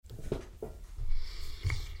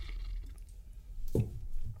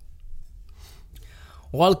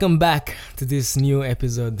Welcome back to this new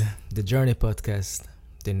episode, the Journey Podcast,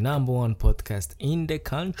 the number one podcast in the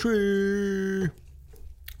country.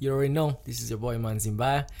 You already know, this is your boy Manzi,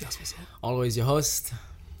 Mbaya. That's what's up. Always your host.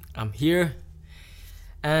 I'm here.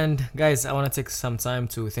 And guys, I want to take some time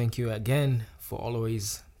to thank you again for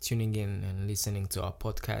always tuning in and listening to our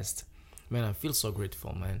podcast. Man, I feel so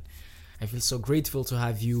grateful, man. I feel so grateful to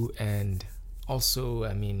have you, and also,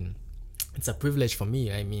 it's a privilege for me,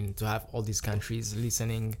 to have all these countries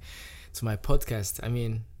listening to my podcast.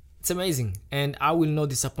 It's amazing. And I will not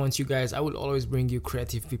disappoint you guys. I will always bring you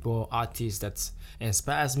creative people, artists that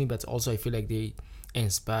inspires me, but also I feel like they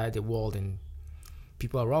inspire the world and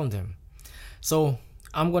people around them. So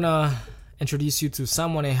I'm gonna introduce you to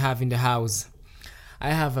someone I have in the house.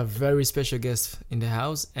 I have a very special guest in the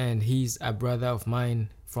house, and he's a brother of mine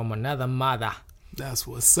from another mother. That's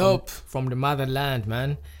what's up. From the motherland,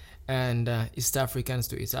 man. And East Africans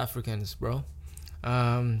to East Africans, bro.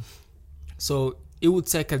 So it would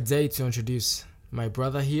take a day to introduce my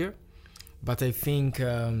brother here, but I think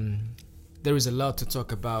there is a lot to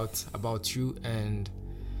talk about you. And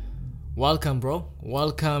welcome, bro.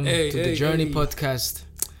 Welcome to the Journey Podcast.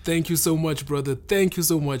 Thank you so much, brother. Thank you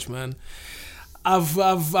so much, man. I've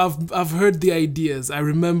heard the ideas. I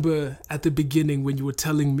remember at the beginning when you were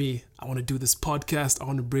telling me, I want to do this podcast. I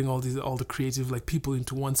want to bring all the creative people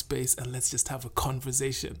into one space and let's just have a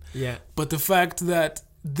conversation. Yeah. But the fact that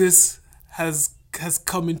this has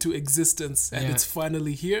come into existence and it's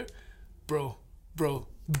finally here, bro,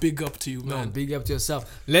 big up to you, man. No, big up to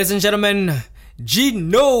yourself. Ladies and gentlemen,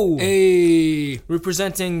 GENO. Hey,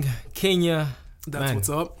 representing Kenya. That's what's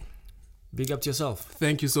up. Big up to yourself.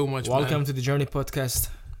 Thank you so much, Welcome man. to the Journey Podcast.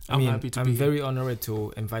 I'm happy to be here. I'm very honored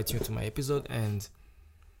to invite you to my episode, and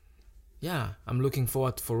I'm looking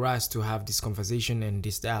forward for us to have this conversation and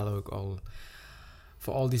this dialogue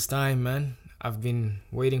for all this time, man. I've been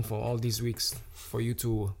waiting for all these weeks for you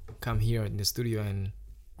to come here in the studio, and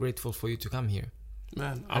grateful for you to come here.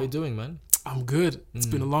 Man, how you doing, man? I'm good. It's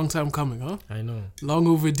been a long time coming, huh? I know. Long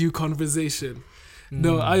overdue conversation.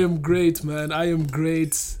 No, I am great, man. I am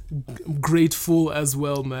great. I'm grateful as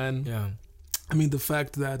well, man. Yeah. The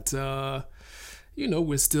fact that,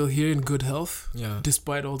 we're still here in good health. Yeah.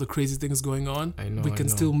 Despite all the crazy things going on. I know. We can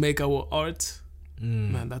still make our art.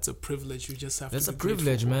 Man, that's a privilege. You just have That's to a be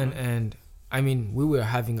privilege, grateful, man. And we were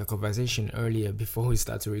having a conversation earlier before we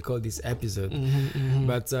start to record this episode.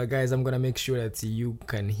 But guys, I'm going to make sure that you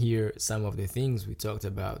can hear some of the things we talked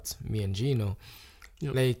about, me and GENO.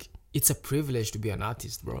 Yep. It's a privilege to be an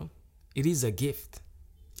artist, bro. It is a gift.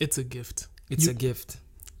 It's a gift. It's a gift.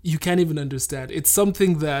 You can't even understand. It's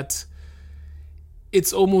something that,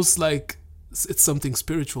 it's almost like it's something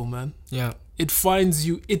spiritual, man. Yeah. It finds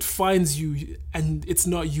you, and it's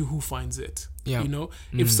not you who finds it. Yeah.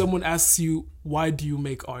 If someone asks you, why do you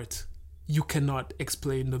make art? You cannot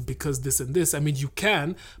explain because this and this. You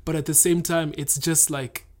can, but at the same time, it's just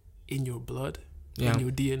like in your blood, in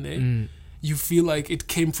your DNA. You feel like it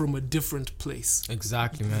came from a different place.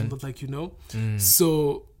 Exactly, man.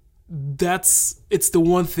 So it's the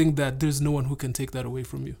one thing that there's no one who can take that away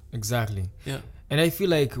from you. Exactly. Yeah. And I feel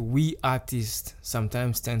like we artists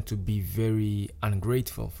sometimes tend to be very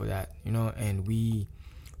ungrateful for that, and we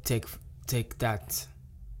take that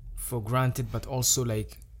for granted, but also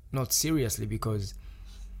not seriously, because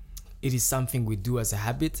it is something we do as a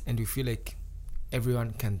habit, and we feel like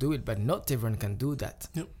everyone can do it, but not everyone can do that.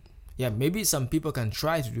 Yep. Yeah, maybe some people can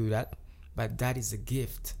try to do that, but that is a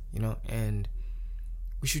gift, and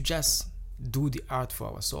we should just do the art for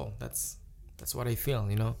our soul. That's what I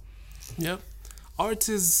feel, Yeah. Art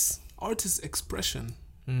is expression.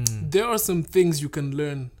 There are some things you can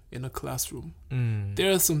learn in a classroom.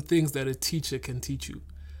 There are some things that a teacher can teach you.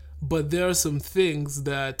 But there are some things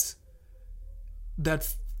that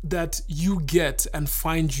you get and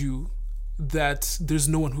find you that there's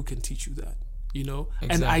no one who can teach you that. Exactly.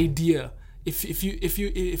 An idea.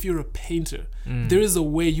 If you're a painter, there is a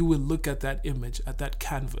way you will look at that image, at that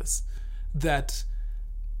canvas, that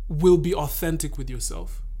will be authentic with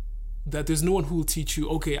yourself. That there's no one who will teach you,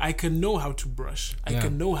 okay, I can know how to brush. I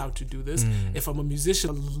can know how to do this. If I'm a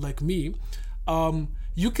musician like me,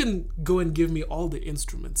 you can go and give me all the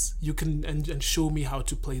instruments. You can and show me how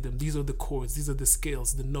to play them. These are the chords. These are the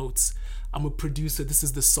scales, the notes. I'm a producer. This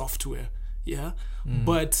is the software. Yeah.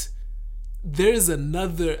 But there is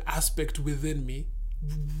another aspect within me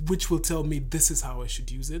which will tell me this is how I should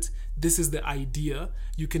use it. This is the idea.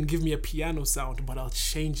 You can give me a piano sound, but I'll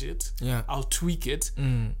change it. Yeah. I'll tweak it.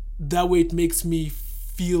 That way it makes me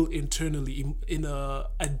feel internally in a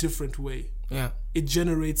different way. Yeah. It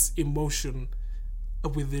generates emotion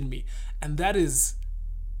within me. And that is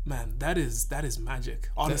man, that is magic.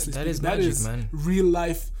 Honestly, that is speaking, magic, man. Real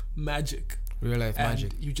life magic. Real life And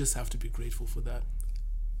magic. you just have to be grateful for that.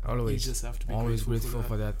 Always. You just have to be always grateful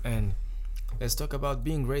for that. And let's talk about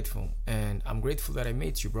being grateful. And I'm grateful that I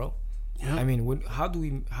met you, bro. Yeah. I mean, how did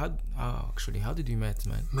we met,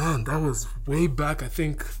 man? Man, that was way back. I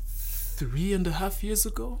think 3.5 years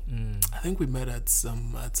ago. I think we met at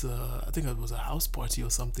I think it was a house party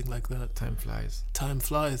or something like that. Time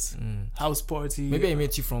flies. House party. Maybe I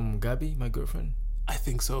met you from Gabby, my girlfriend. I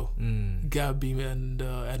think so. Gabby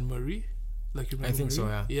and Marie. Like you remember I think Marie?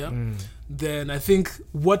 so, yeah. Then I think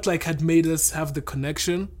what like had made us have the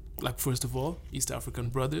connection, like first of all, East African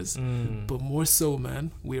brothers, but more so,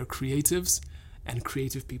 man, we are creatives, and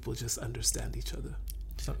creative people just understand each other.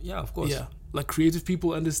 So, yeah, of course. Yeah, like creative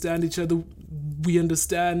people understand each other. We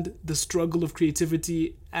understand the struggle of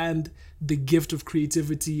creativity and the gift of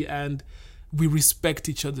creativity, and we respect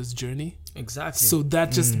each other's journey. Exactly. So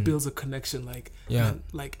that just builds a connection. Like, yeah, man,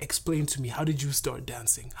 like explain to me, how did you start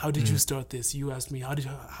dancing? How did you start this? You asked me, how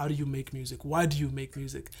do you make music? Why do you make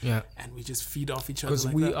music? Yeah, and we just feed off each other. Because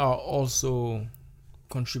we are also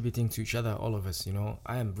contributing to each other, all of us. You know,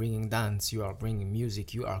 I am bringing dance. You are bringing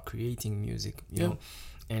music. You are creating music. You know,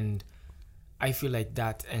 and I feel like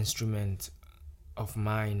that instrument of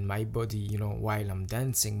mine, my body, you know, while I'm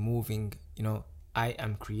dancing, moving, you know, I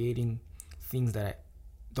am creating things that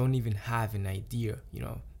I don't even have an idea, you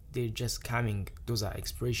know, they're just coming. Those are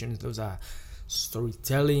expressions, those are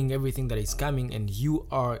storytelling, everything that is coming, and you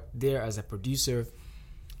are there as a producer.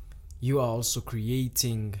 You are also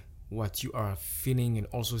creating what you are feeling and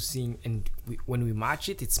also seeing, and when we match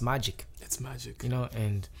it, it's magic. It's magic, you know.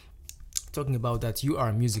 And talking about that, you are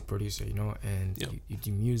a music producer, you know, and you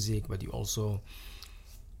do music, but you also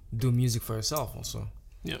do music for yourself also.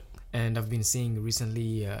 Yeah. And I've been seeing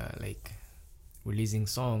recently like releasing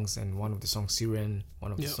songs, and one of the songs, Siren,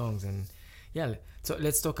 one of the songs. And so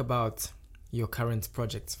let's talk about your current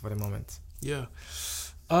project for the moment.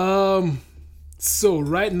 So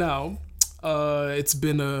right now, it's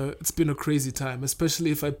been a crazy time, especially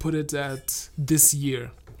if I put it at this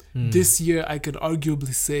year. This year, I could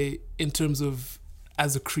arguably say, in terms of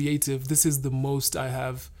as a creative, this is the most I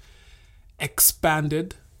have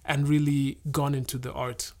expanded and really gone into the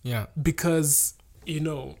art. Yeah. Because, you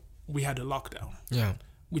know, we had a lockdown. Yeah.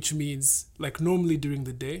 Which means, like, normally during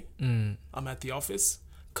the day, I'm at the office,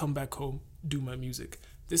 come back home, do my music.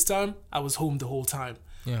 This time, I was home the whole time.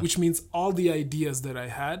 Yeah. Which means all the ideas that I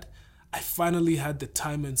had, I finally had the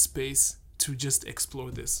time and space to just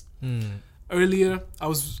explore this. Earlier, I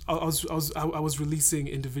was releasing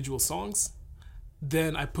individual songs.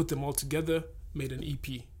 Then I put them all together, made an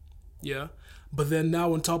EP. Yeah. But then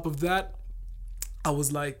now on top of that, I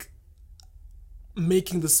was like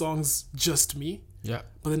making the songs just me. Yeah.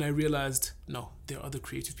 But then I realized, no, there are other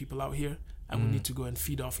creative people out here, and we need to go and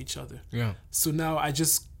feed off each other. Yeah. So now I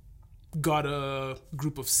just got a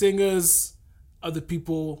group of singers, other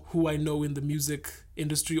people who I know in the music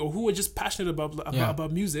industry, or who are just passionate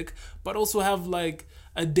about music, but also have like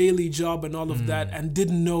a daily job and all of that, and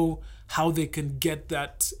didn't know how they can get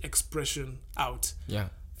that expression out. Yeah.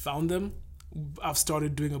 Found them. I've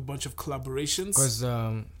started doing a bunch of collaborations. Because,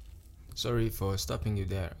 sorry for stopping you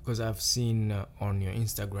there, because I've seen on your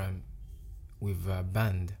Instagram with a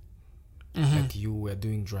band, like you were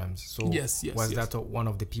doing drums. So yes. that one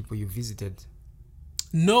of the people you visited?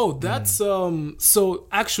 No, that's so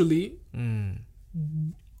actually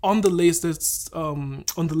on the latest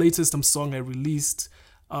song I released,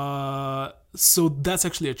 so that's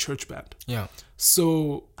actually a church band. Yeah.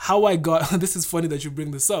 So how I got this is funny that you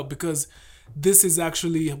bring this up, because this is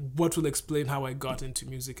actually what will explain how I got into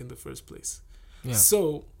music in the first place. Yeah.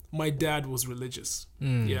 So my dad was religious.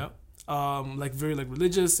 Yeah. Like very like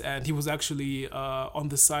religious, and he was actually on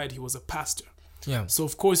the side he was a pastor. Yeah. So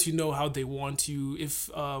of course you know how they want you. If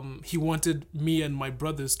he wanted me and my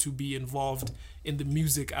brothers to be involved in the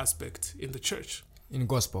music aspect in the church. In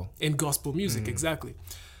gospel music, exactly.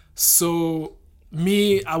 So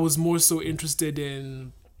me, I was more so interested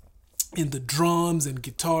in the drums and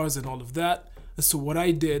guitars and all of that. And so what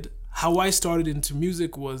I did, how I started into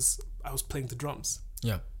music was I was playing the drums.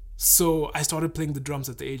 Yeah. So I started playing the drums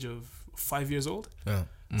at the age of 5 years old. Yeah.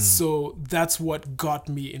 So that's what got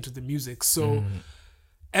me into the music. So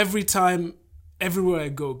every time, everywhere I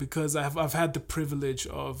go, because I've had the privilege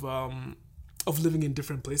of living in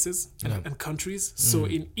different places and countries. So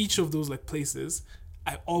in each of those like places,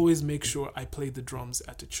 I always make sure I play the drums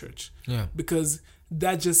at the church. Yeah. Because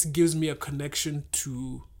that just gives me a connection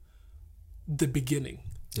to the beginning.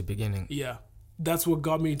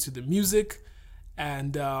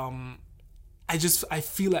 I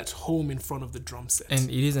feel at home in front of the drum set. And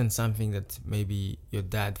it isn't something that maybe your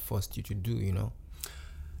dad forced you to do, you know?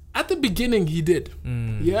 At the beginning, he did.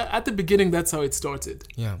 Yeah, at the beginning, that's how it started.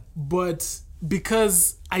 Yeah. But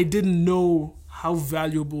because I didn't know how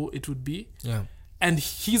valuable it would be, Yeah. and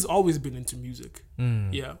he's always been into music.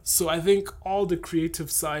 Yeah. So I think all the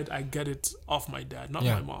creative side, I get it off my dad, not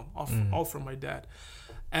my mom, all from my dad.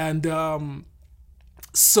 And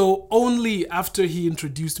so only after he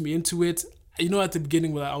introduced me into it, you know, at the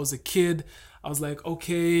beginning when I was a kid, I was like,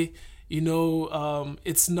 okay, you know,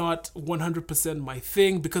 it's not 100% my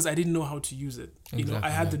thing because I didn't know how to use it. You know,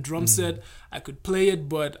 I had the drum set, I could play it,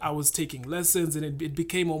 but I was taking lessons, and it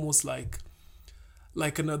became almost like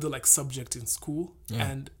another like subject in school,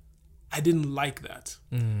 and I didn't like that.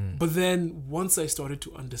 But then once I started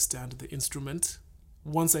to understand the instrument,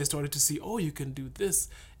 once I started to see, oh, you can do this.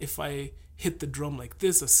 If I hit the drum like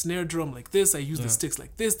this, a snare drum like this, I use the sticks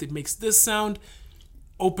like this, it makes this sound,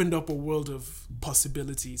 opened up a world of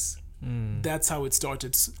possibilities. That's how it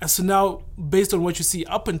started. So now, based on what you see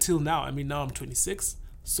up until now, I mean, now I'm 26,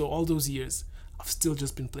 so all those years, I've still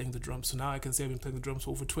just been playing the drums. So now I can say I've been playing the drums for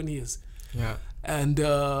over 20 years. Yeah. And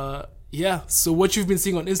so what you've been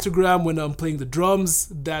seeing on Instagram when I'm playing the drums,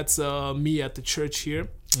 that's me at the church here.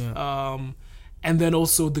 Yeah. And then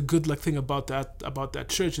also the good luck thing about that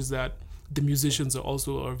church is that the musicians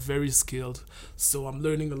are very skilled. So I'm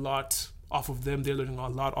learning a lot off of them. They're learning a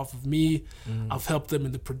lot off of me. I've helped them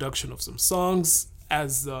in the production of some songs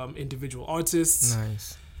as individual artists.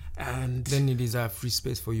 Nice. And then it is a free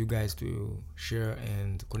space for you guys to share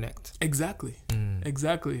and connect. Exactly.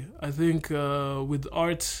 Exactly. I think with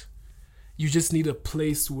art, you just need a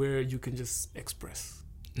place where you can just express.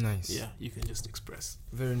 Nice. Yeah, you can just express.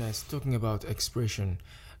 Very nice. Talking about expression,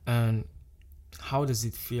 and how does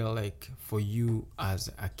it feel like for you as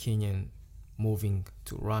a Kenyan moving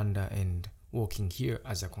to Rwanda and working here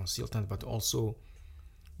as a consultant, but also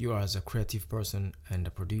you are as a creative person and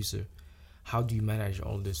a producer? How do you manage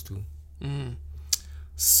all this too?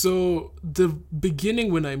 So the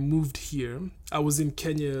beginning when I moved here, I was in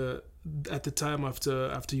Kenya at the time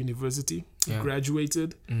after university. I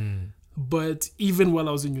graduated. But even while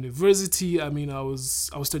I was in university, I mean, I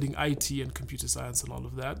was studying IT and computer science and all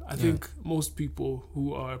of that. I think most people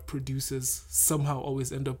who are producers somehow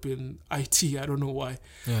always end up in IT. I don't know why.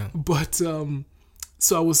 Yeah. But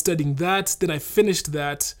so I was studying that. Then I finished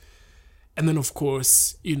that. And then, of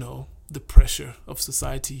course, you know, the pressure of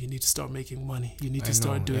society. You need to start making money. You need to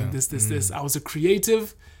start doing this. I was a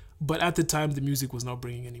creative, but at the time, the music was not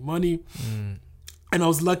bringing any money. And I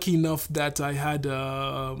was lucky enough that I had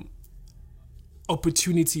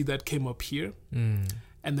opportunity that came up here.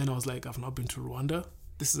 And then I was like, I've not been to Rwanda.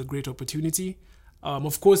 This is a great opportunity.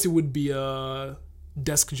 Of course, it would be a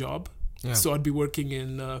desk job. Yeah. So I'd be working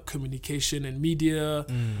in communication and media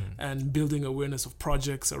and building awareness of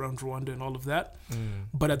projects around Rwanda and all of that.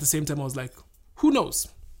 But at the same time, I was like, who knows?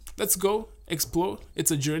 Let's go explore.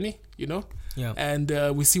 It's a journey, you know? Yeah. And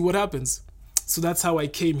we see what happens. So that's how I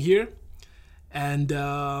came here. And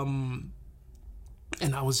I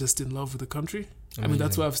was just in love with the country. Amazing. I mean,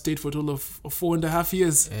 that's why I've stayed for a total of 4.5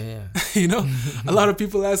 years. Yeah. You know, a lot of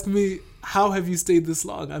people ask me, how have you stayed this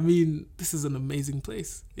long? I mean, this is an amazing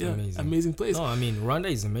place. Yeah, amazing place. No, I mean,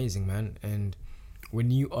 Rwanda is amazing, man. And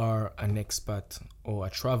when you are an expat or a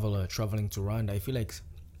traveler traveling to Rwanda, I feel like,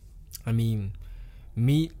 I mean,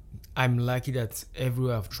 I'm lucky that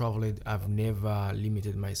everywhere I've traveled, I've never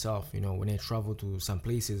limited myself. You know, when I travel to some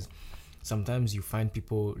places, sometimes you find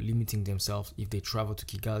people limiting themselves. If they travel to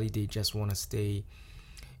Kigali, they just want to stay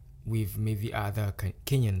with maybe other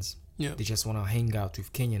Kenyans. Yeah. They just want to hang out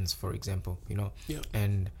with Kenyans, for example, you know. Yeah.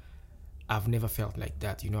 And I've never felt like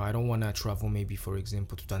that, you know. I don't want to travel maybe, for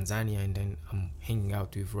example, to Tanzania and then I'm hanging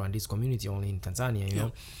out with Rwandese community only in Tanzania, you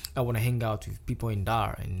know. I want to hang out with people in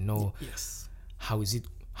Dar and know how is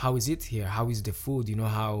it here? How is the food? You know,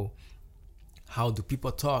 how do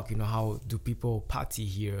people talk? You know, how do people party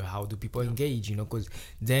here? How do people engage? You know, because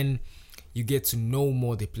then you get to know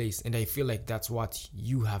more the place. And I feel like that's what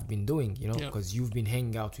you have been doing, you know, because you've been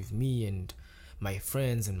hanging out with me and my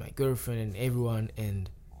friends and my girlfriend and everyone. And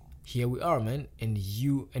here we are, man. And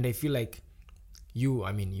I feel like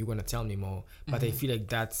I mean, you're going to tell me more, but I feel like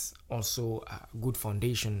that's also a good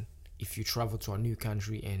foundation if you travel to a new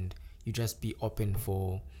country and you just be open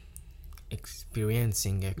for experience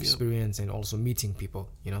and also meeting people,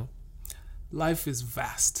 you know. Life is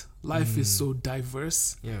vast. Life is so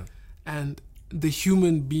diverse. Yeah. And the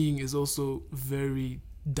human being is also very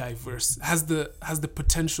diverse. Has the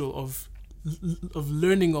potential of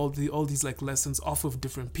learning all these like lessons off of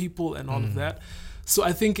different people and all of that. So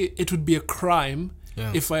I think it would be a crime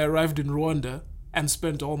Yeah. if I arrived in Rwanda and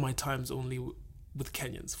spent all my times only with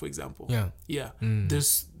Kenyans, for example. Yeah.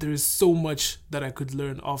 There is so much that I could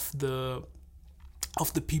learn of the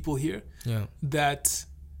people here. Yeah. That,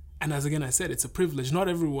 and as again I said, it's a privilege. Not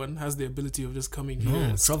everyone has the ability of just coming here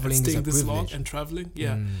and traveling is staying a this long privilege. and traveling.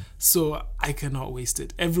 So I cannot waste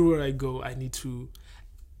it. Everywhere I go, I need to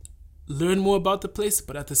learn more about the place,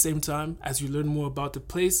 but at the same time, as you learn more about the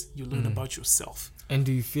place, you learn about yourself. And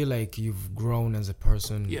do you feel like you've grown as a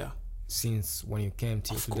person? Yeah. Since when you came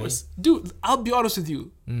to Of today? course. Dude, I'll be honest with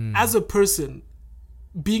you. As a person,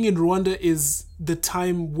 being in Rwanda is the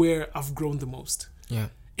time where I've grown the most. Yeah.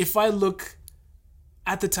 If I look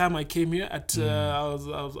at the time I came here, I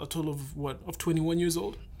was a total of 21 years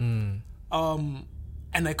old. And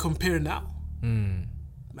I compare now,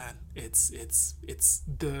 man, it's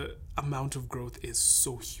the amount of growth is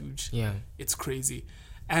so huge. Yeah. It's crazy.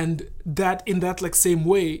 And that in that like same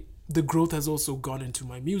way, the growth has also gone into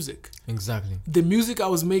my music. Exactly. The music I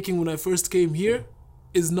was making when I first came here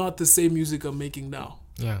is not the same music I'm making now.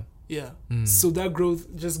 Yeah. So that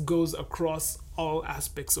growth just goes across all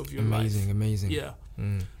aspects of your life. Amazing. Yeah.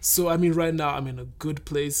 So I mean, right now I'm in a good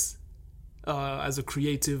place as a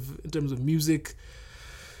creative in terms of music.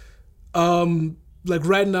 Like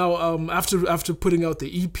right now, after putting out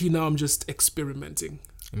the EP, now I'm just experimenting.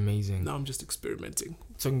 Amazing. Now I'm just experimenting.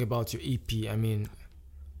 Talking about your EP, I mean,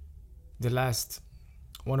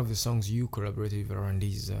 one of the songs you collaborated with around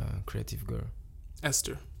is creative girl,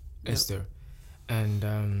 Esther.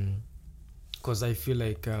 And because I feel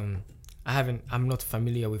like I'm not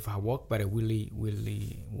familiar with her work, but I really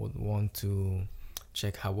would want to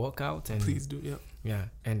check her work out. And Please do. yeah,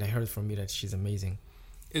 and I heard from you that she's amazing.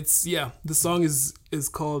 It's the song is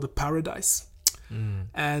called Paradise.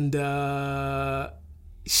 And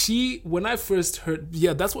when I first heard,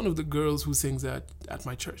 that's one of the girls who sings at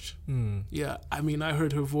my church. Yeah, I mean, I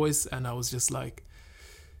heard her voice and I was just like,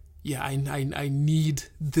 I need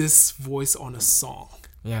this voice on a song.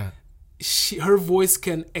 Yeah. Her voice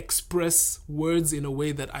can express words in a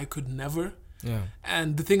way that I could never. Yeah.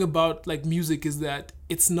 And the thing about like music is that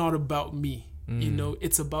it's not about me,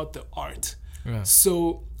 it's about the art. Yeah.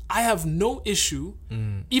 So I have no issue,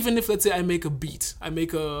 even if, let's say, I make a beat, I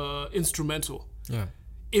make a instrumental. Yeah.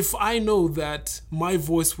 If I know that my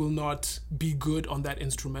voice will not be good on that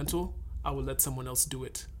instrumental, I will let someone else do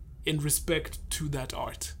it in respect to that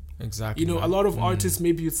art. Exactly. A lot of artists,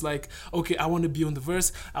 maybe it's like, okay, I want to be on the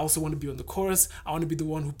verse. I also want to be on the chorus. I want to be the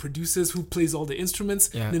one who produces, who plays all the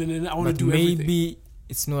instruments. Yeah. No, I want to do maybe everything.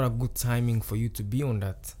 It's not a good timing for you to be on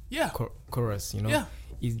that chorus, Yeah.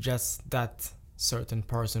 It's just that certain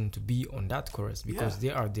person to be on that chorus because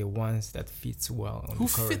they are the ones that fits well on who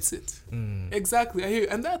the chorus. fits it. Exactly. I hear you.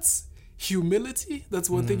 And that's humility.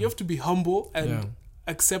 That's one thing. You have to be humble and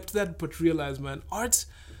accept that, but realize, man, art,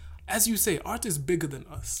 as you say, art is bigger than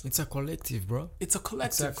us. It's a collective, bro. It's a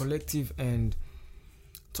collective. And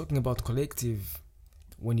talking about collective,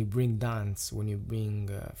 when you bring dance, when you bring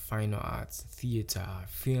fine arts, theater,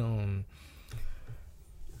 film,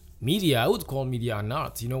 media, I would call media an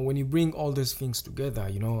art. When you bring all those things together,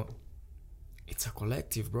 it's a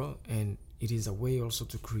collective, bro. And it is a way also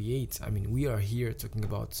to create. I mean, we are here talking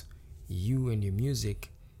about you and your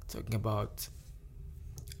music, talking about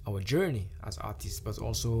our journey as artists, but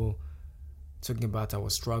also talking about our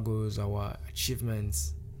struggles, our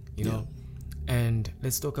achievements, you know. And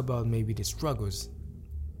let's talk about maybe the struggles.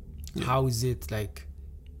 How is it like?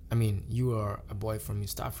 I mean, you are a boy from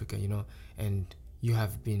East Africa, and you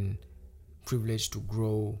have been privileged to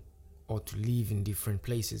grow or to live in different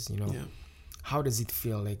places, How does it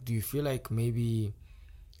feel? Like, do you feel like maybe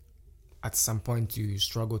at some point you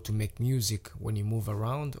struggle to make music when you move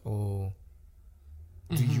around, or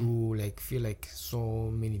do you like feel like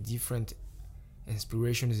so many different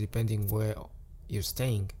inspirations depending where you're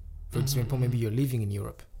staying? For example, maybe you're living in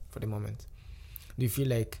Europe for the moment. Do you feel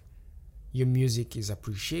like your music is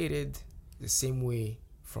appreciated the same way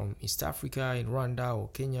from East Africa, in Rwanda or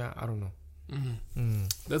Kenya? I don't know.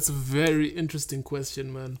 That's a very interesting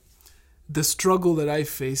question, man. The struggle that I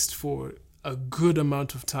faced for a good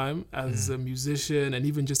amount of time as a musician and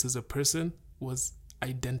even just as a person was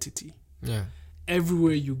identity. Yeah.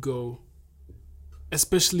 Everywhere you go,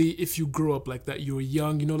 especially if you grow up like that, you're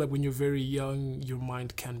young, like when you're very young, your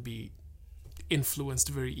mind can be influenced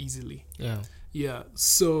very easily. Yeah.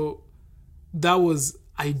 So that was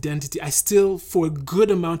identity. I still, for a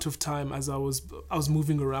good amount of time, as I was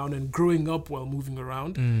moving around and growing up while moving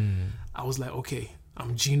around, I was like, okay,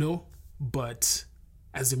 I'm GENO, but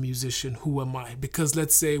as a musician, who am I? Because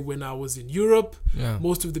let's say when I was in Europe, Yeah.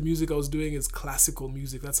 most of the music I was doing is classical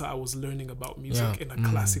music. That's how I was learning about music in a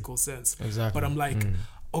classical sense. Exactly. But I'm like,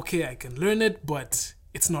 okay, I can learn it, but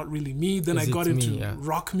it's not really me. Then Is I got it me? into Yeah.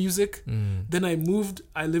 rock music. Then I lived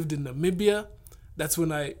in Namibia. That's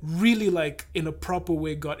when I really, like, in a proper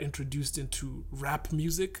way, got introduced into rap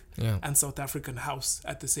music Yeah. and South African house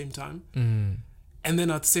at the same time. Mm. And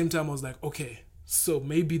then at the same time, I was like, okay, so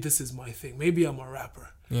maybe this is my thing. Maybe I'm a rapper.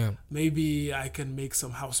 Yeah. Maybe I can make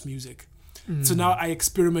some house music. So now I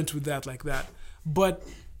experiment with that like that. But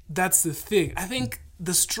that's the thing. I think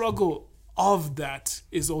the struggle of that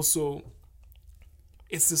is also,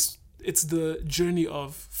 it's the journey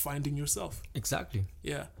of finding yourself. Exactly.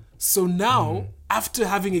 Yeah. So now, after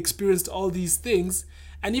having experienced all these things,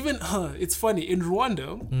 and even, it's funny, in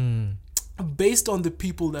Rwanda, based on the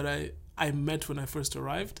people that I met when I first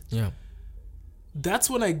arrived, Yeah. that's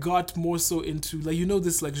when I got more so into, like,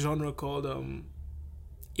 this like genre called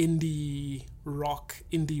indie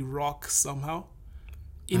rock somehow.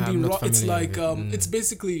 I'm Indie not rock, it's familiar like with it. it's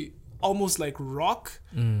basically almost like rock,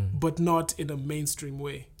 but not in a mainstream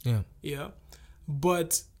way. Yeah. Yeah.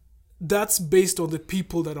 But that's based on the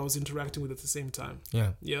people that I was interacting with at the same time.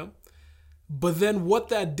 Yeah. Yeah. But then what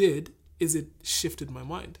that did is it shifted my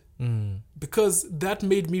mind. Because that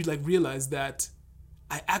made me like realize that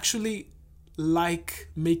I actually like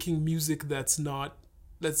making music that's not,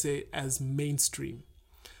 let's say, as mainstream.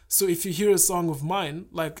 So if you hear a song of mine,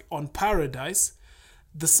 like on Paradise,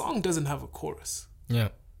 the song doesn't have a chorus. Yeah.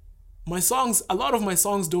 A lot of my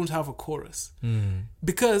songs don't have a chorus.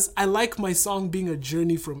 Because I like my song being a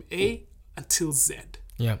journey from A until Z.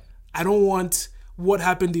 Yeah. I don't want what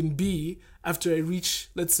happened in B after I reach,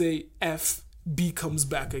 let's say, F, B comes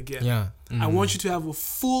back again. Yeah. I want you to have a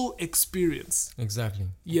full experience. Exactly.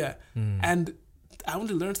 Yeah. And I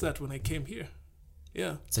only learned that when I came here.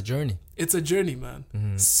 Yeah. It's a journey. It's a journey, man.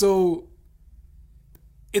 So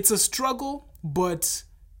it's a struggle, but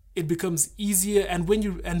it becomes easier. And when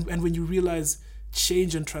you when you realize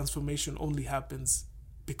change and transformation only happens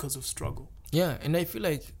because of struggle. Yeah, and I feel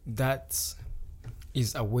like that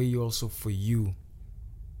is a way also for your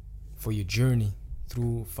journey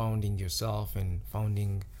through founding yourself and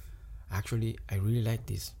founding, actually, I really like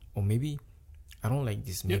this. Or maybe I don't like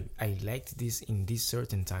this. Maybe I liked this in this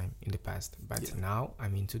certain time in the past, but now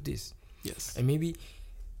I'm into this. Yes. And maybe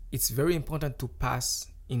it's very important to pass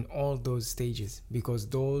in all those stages, because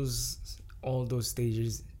all those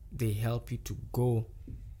stages, they help you to go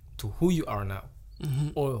to who you are now,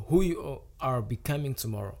 or who you are becoming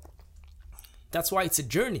tomorrow. That's why it's a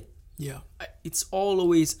journey. Yeah. It's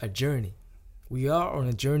always a journey. We are on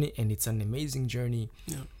a journey, and it's an amazing journey.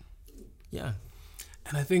 Yeah. Yeah.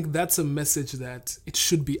 And I think that's a message that it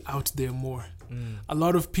should be out there more. A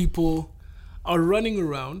lot of people are running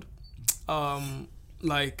around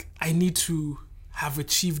like, I need to have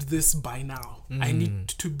achieved this by now. I need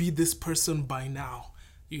to be this person by now,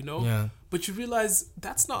 Yeah. But you realize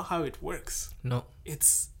that's not how it works. No.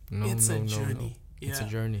 It's No, a no, journey. no. It's Yeah. a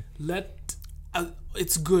journey.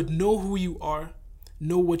 It's good. Know who you are,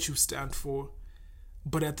 know what you stand for,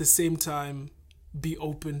 but at the same time, be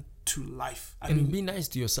open to life. I mean, be nice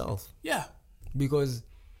to yourself. yeah. Because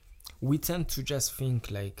we tend to just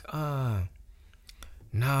think like,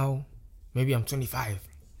 now maybe I'm 25.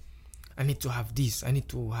 I need to have this. I need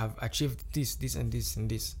to have achieved this, and this, and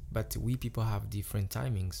this. But we people have different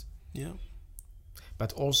timings. Yeah.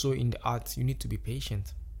 But also in the art, you need to be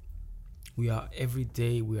patient. Every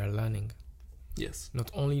day we are learning. Yes.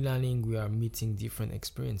 Not only learning, we are meeting different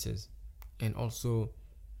experiences. And also,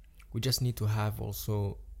 we just need to have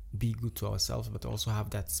also be good to ourselves, but also have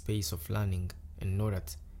that space of learning, and know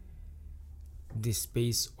that this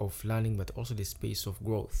space of learning, but also the space of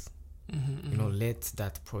growth. Let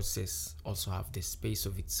that process also have the space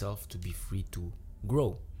of itself to be free to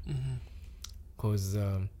grow. Because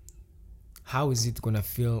how is it gonna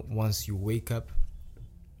feel once you wake up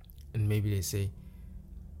and maybe they say,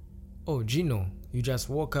 oh, GENO, you just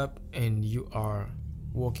woke up and you are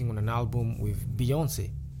working on an album with Beyonce.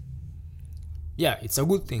 Yeah, it's a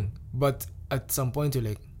good thing, but at some point you're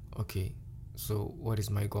like, okay, so what is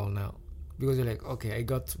my goal now? Because you're like, okay, I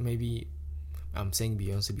got, maybe I'm saying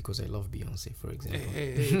Beyonce because I love Beyonce, for example.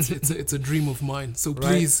 Hey, it's a dream of mine. So Right?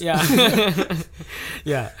 please. Yeah.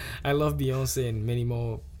 Yeah, I love Beyonce and many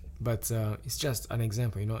more, but it's just an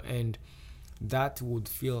example, and that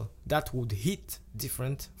would hit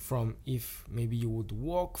different from if maybe you would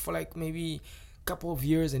work for like maybe a couple of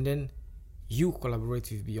years and then you collaborate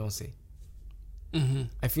with Beyonce.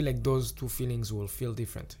 I feel like those two feelings will feel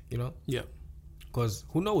different, Yeah. because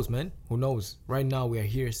who knows, man? Who knows? Right now we are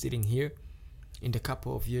here, sitting here, in the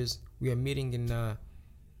couple of years we are meeting in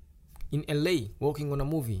LA, working on a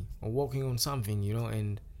movie or working on something,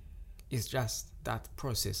 and it's just that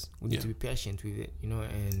process. We need to be patient with it,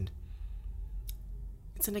 and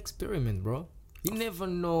it's an experiment, bro. You never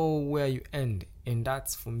know where you end, and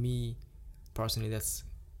that's, for me personally, that's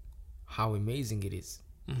how amazing it is,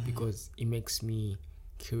 because it makes me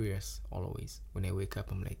curious always. When I wake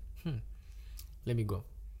up, I'm like, let me go.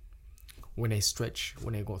 When I stretch,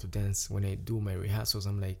 when I go to dance, when I do my rehearsals,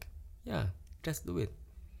 I'm like, yeah, just do it.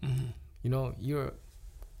 You're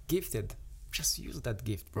gifted. Just use that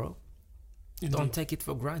gift, bro. Indeed. Don't take it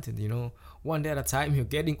for granted. One day at a time. You're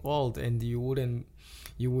getting old, and you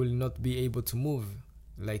will not be able to move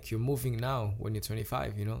like you're moving now when you're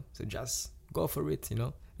 25. So just go for it.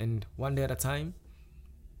 And one day at a time,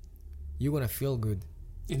 you're gonna feel good.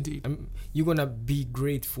 Indeed. You're gonna be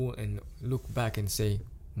grateful and look back and say,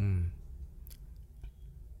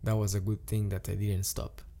 that was a good thing that I didn't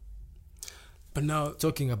stop. But now,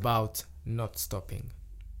 talking about not stopping,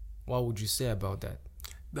 what would you say about that?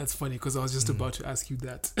 That's funny, because I was just about to ask you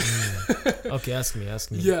that. Okay, ask me.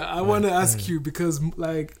 Yeah, I want to ask you, because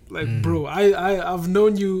bro, I've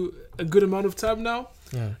known you a good amount of time now.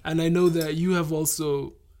 Yeah. And I know that you have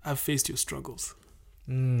faced your struggles.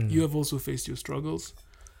 You have also faced your struggles.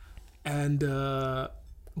 And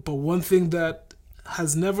but one thing that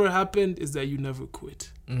has never happened is that you never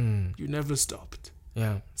quit. You never stopped.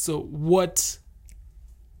 Yeah. So what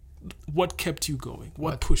kept you going?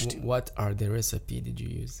 What pushed you? What are the recipe did you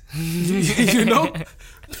use?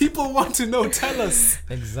 People want to know. Tell us.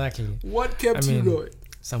 Exactly. What kept you going?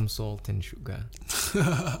 Some salt and sugar.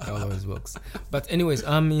 That always works. But anyways,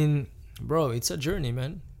 bro, it's a journey,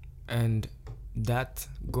 man. And that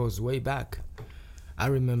goes way back. I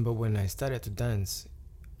remember when I started to dance.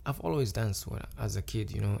 I've always danced as a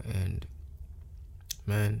kid, and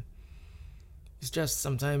man, it's just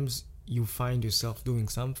sometimes you find yourself doing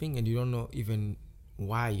something and you don't know even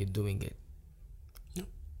why you're doing it. Yep.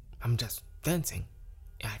 I'm just dancing.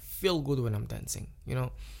 I feel good when I'm dancing,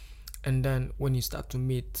 And then when you start to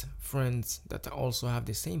meet friends that also have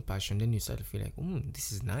the same passion, then you start to feel like,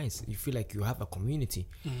 this is nice. You feel like you have a community.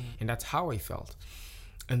 And that's how I felt.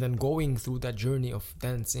 And then going through that journey of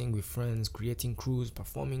dancing with friends, creating crews,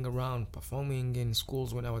 performing in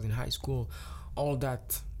schools when I was in high school, all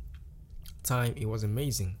that time, it was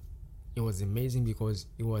amazing. It was amazing because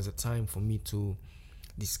it was a time for me to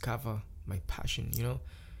discover my passion,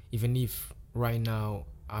 Even if right now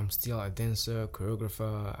I'm still a dancer,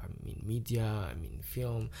 choreographer, I'm in media, I'm in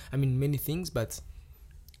film, I'm in many things, but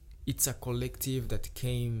it's a collective that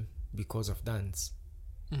came because of dance.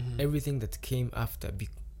 Everything that came after,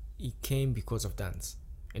 it came because of dance.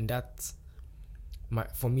 And that,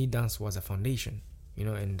 for me, dance was a foundation,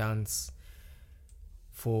 and dance,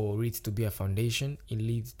 for it to be a foundation, it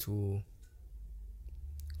leads to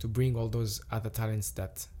bring all those other talents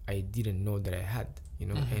that I didn't know that I had,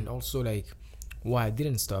 and also why I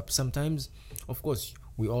didn't stop. Sometimes, of course,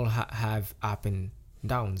 we all have up and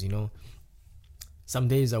downs, Some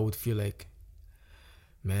days I would feel like,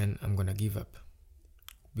 man, I'm gonna give up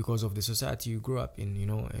because of the society you grew up in,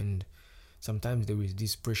 and sometimes there is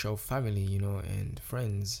this pressure of family, and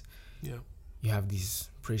friends. Yeah. You have this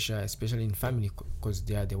pressure, especially in family, because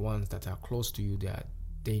they are the ones that are close to you.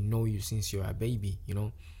 They know you since you're a baby,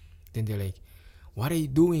 Then they're like, what are you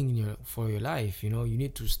doing for your life? You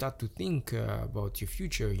need to start to think about your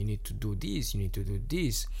future. You need to do this. You need to do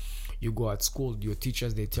this. You go at school, your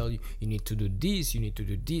teachers, they tell you, you need to do this. You need to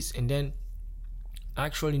do this. And then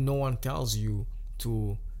actually no one tells you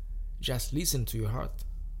to just listen to your heart.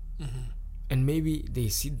 And maybe they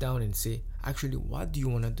sit down and say, actually, what do you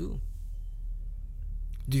want to do?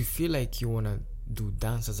 Do you feel like you want to do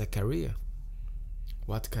dance as a career?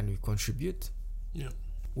 What can we contribute? Yeah.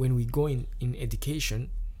 When we go in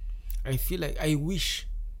education, I feel like I wish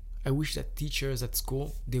that teachers at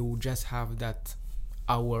school, they would just have that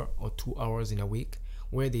hour or 2 hours in a week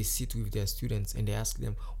where they sit with their students and they ask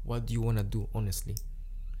them, what do you want to do, honestly?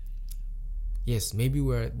 Yes, maybe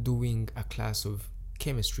we're doing a class of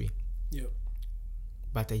chemistry. Yeah.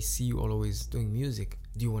 But I see you always doing music.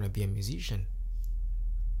 Do you want to be a musician?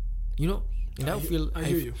 And I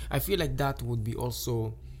feel like that would be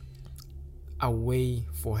also a way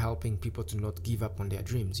for helping people to not give up on their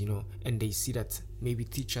dreams, and they see that maybe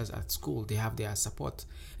teachers at school, they have their support,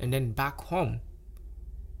 and then back home,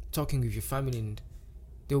 talking with your family, and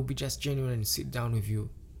they will be just genuine and sit down with you.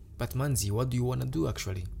 But Manzi, what do you want to do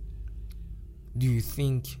actually? Do you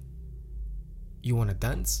think you want to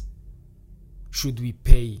dance? Should we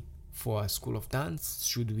pay for a school of dance?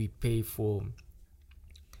 Should we pay for...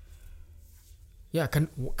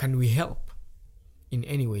 can we help? in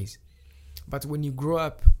any ways. But when you grow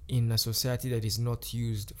up in a society that is not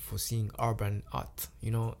used for seeing urban art,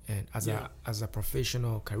 and as a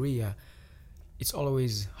professional career, it's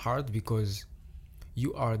always hard because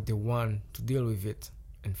you are the one to deal with it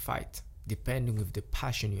and fight, depending with the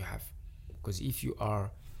passion you have. Because if you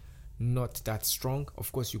are not that strong,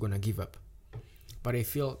 of course you're gonna give up. But I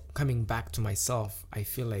feel, coming back to myself, I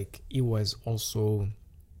feel like it was also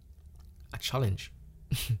a challenge.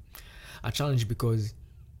 A challenge because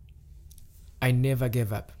I never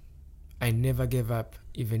gave up.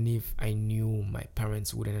 Even if I knew my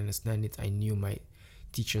parents wouldn't understand it. I knew my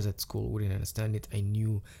teachers at school wouldn't understand it. I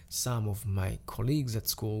knew some of my colleagues at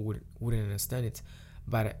school wouldn't understand it.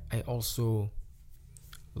 But I also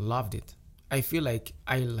loved it. I feel like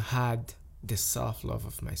I had the self-love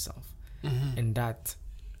of myself. Mm-hmm. And that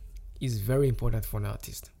is very important for an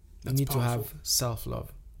artist. That's you need powerful. to have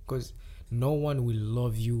self-love, because no one will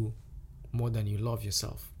love you more than you love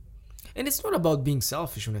yourself. And it's not about being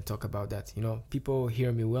selfish when I talk about that. People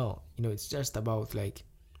hear me well. It's just about like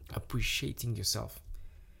appreciating yourself,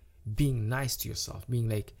 being nice to yourself, being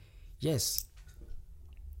like, yes,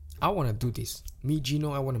 I want to do this. Me,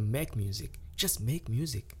 GENO, I want to make music. Just make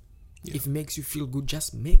music. Yeah. If it makes you feel good,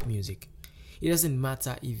 just make music. It doesn't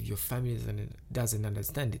matter if your family doesn't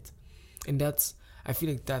understand it. And I feel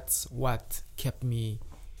like that's what kept me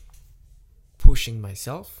pushing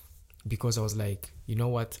myself, because I was like, you know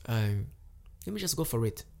what, let me just go for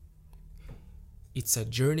it. It's a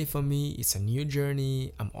journey for me. It's a new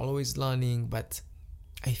journey. I'm always learning, but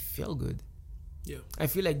I feel good. Yeah. I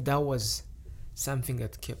feel like that was something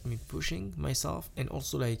that kept me pushing myself. And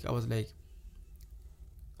also, like, I was like,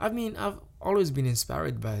 I've always been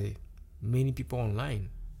inspired by many people online,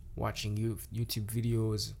 watching YouTube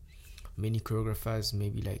videos, many choreographers,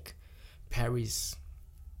 maybe like Paris.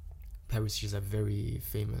 She's a very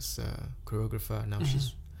famous choreographer. Now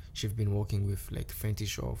she's been working with like Fenty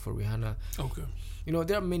Show for Rihanna. Okay.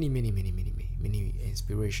 There are many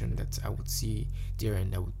inspiration that I would see there,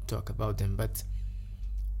 and I would talk about them. But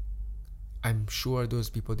I'm sure those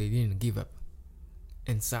people, they didn't give up.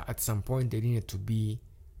 And so at some point they needed to be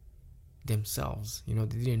themselves. They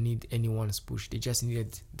didn't need anyone's push. They just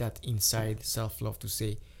needed that inside self-love to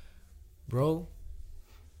say, bro,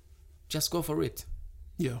 just go for it.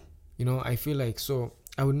 Yeah. I feel like, so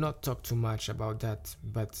I would not talk too much about that,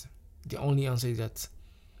 but the only answer is that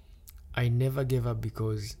I never gave up,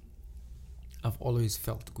 because I've always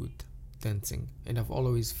felt good dancing, and I've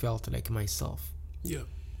always felt like myself. Yeah.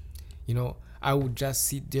 I would just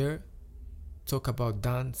sit there, talk about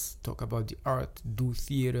dance, talk about the art, do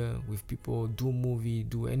theater with people, do movie,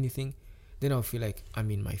 do anything. Then I'll feel like I'm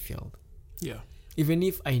in my field. Yeah. Even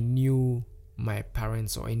if I knew my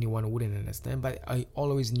parents or anyone wouldn't understand, but I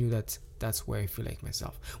always knew that that's where I feel like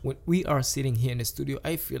myself. When we are sitting here in the studio,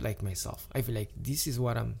 I feel like myself. I feel like this is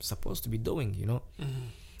what I'm supposed to be doing, Mm-hmm.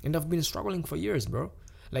 And I've been struggling for years, bro.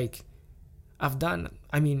 Like,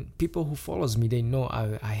 people who follows me, they know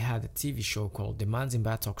I had a TV show called the Manzi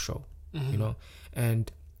Mbaya Talk Show, Mm-hmm.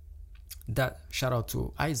 And that, shout out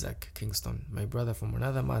to Isaac Kingston, my brother from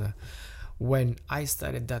another mother. When I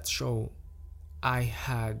started that show, I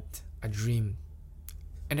had a dream,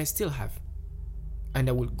 and I still have, and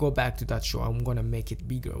I will go back to that show. I'm gonna make it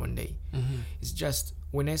bigger one day. Mm-hmm. It's just,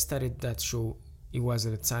 when I started that show, it was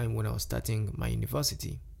at a time when I was starting my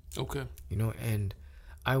university. Okay. And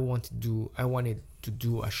I wanted to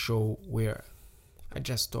do a show where I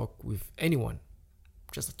just talk with anyone,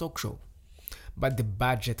 just a talk show. But the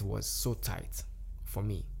budget was so tight for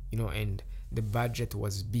me, and the budget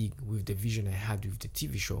was big with the vision I had with the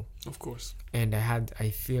TV show. Of course. And I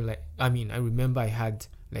remember I had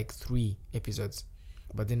like 3 episodes,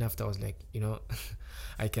 but then after I was like,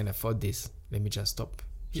 I can afford this. Let me just stop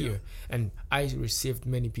here. Yeah. And I received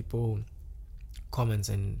many people comments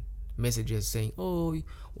and messages saying, oh,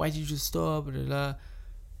 why did you stop? Blah, blah.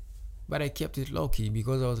 But I kept it low key,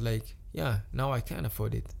 because I was like, yeah, now I can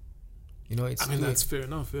afford it. That's fair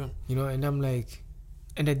enough. Yeah. And I'm like,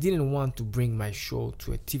 and I didn't want to bring my show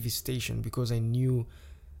to a TV station, because I knew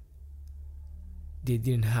they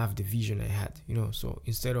didn't have the vision I had, So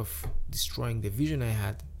instead of destroying the vision I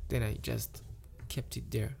had, then I just kept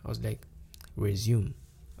it there. I was like, resume.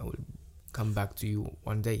 I will come back to you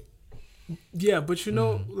one day. Yeah, but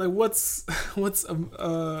like what's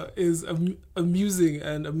is amusing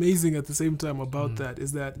and amazing at the same time about that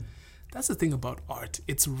is that that's the thing about art.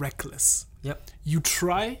 It's reckless. Yep. You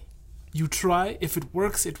try. If it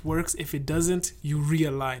works, it works. If it doesn't, you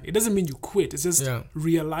realign. It doesn't mean you quit. It's just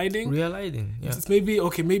realigning. Yeah. It's maybe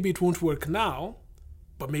it won't work now,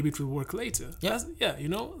 but maybe it will work later. Yeah.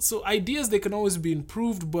 So ideas, they can always be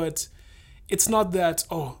improved, but it's not that,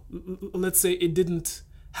 let's say it didn't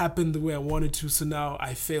happen the way I wanted to, so now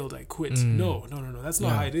I failed, I quit. No. That's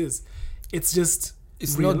not how it is. It's just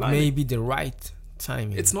it's not maybe the right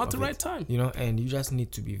time. It's not the right time. And you just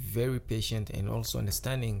need to be very patient and also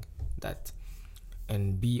understanding that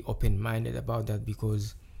and be open-minded about that,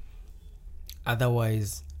 because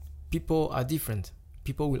otherwise people are different.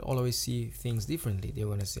 People will always see things differently. They're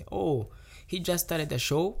going to say, oh, he just started a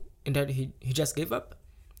show and that he just gave up.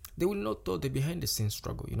 They will not know the behind the scenes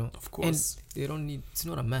struggle, Of course. And they don't need, it's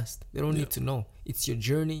not a must. They don't need to know. It's your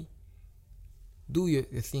journey. Do your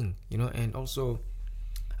thing, and also,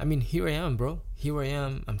 I mean, here I am, bro. Here I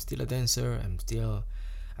am. I'm still a dancer. I'm still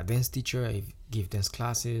a dance teacher. I give dance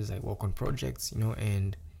classes. I work on projects,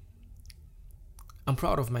 and I'm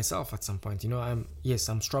proud of myself at some point. I'm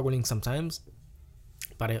struggling sometimes,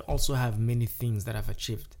 but I also have many things that I've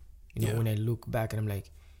achieved. When I look back and I'm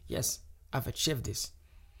like, yes, I've achieved this.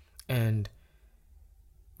 And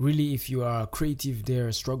really, if you are creative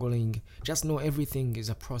there, struggling, just know everything is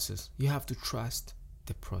a process. You have to trust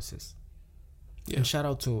the process. Yeah. And shout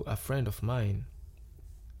out to a friend of mine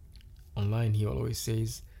online. He always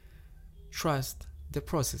says, trust the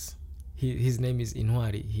process. His name is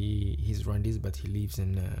Inwari. He's Rwandese, but he lives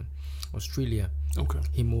in Australia. Okay.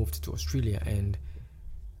 He moved to Australia, and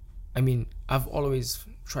I mean, I've always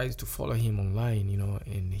tried to follow him online,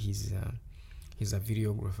 and he's a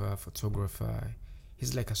videographer, photographer.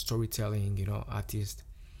 He's like a storytelling, artist,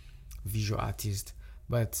 visual artist.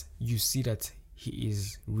 But you see that he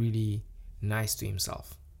is really nice to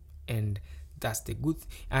himself, and that's the good.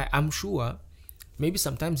 I'm sure, maybe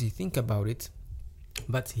sometimes he think about it,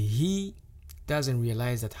 but he doesn't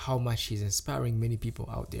realize that how much he's inspiring many people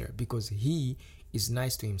out there, because he is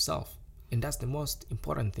nice to himself, and that's the most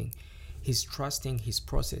important thing. He's trusting his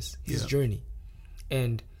process, his journey,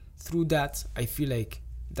 and through that, I feel like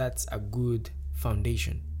that's a good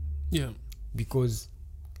foundation. Yeah. Because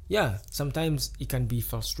sometimes it can be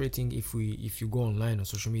frustrating if you go online on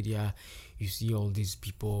social media, you see all these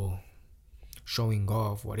people showing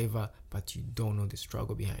off whatever, but you don't know the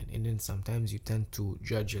struggle behind. And then sometimes you tend to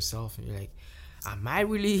judge yourself and you're like, am I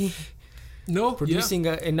really producing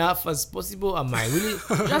enough as possible? Am I really?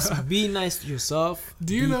 Just be nice to yourself.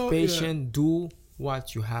 Be patient. Do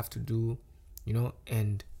what you have to do,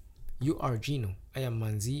 and you are GENO. I am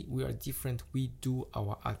Manzi. We are different. We do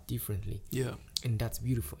our art differently. Yeah. And that's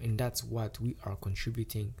beautiful. And that's what we are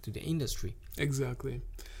contributing to the industry. Exactly.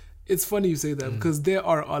 It's funny you say that, because there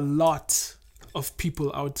are a lot of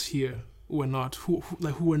people out here who are not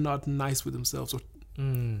who are not nice with themselves or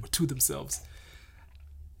to themselves.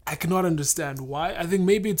 I cannot understand why. I think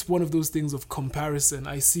maybe it's one of those things of comparison.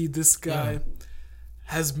 I see this guy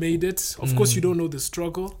has made it. Of course, you don't know the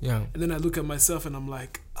struggle. Yeah. And then I look at myself and I'm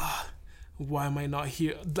like, why am I not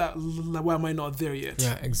here? Why am I not there yet?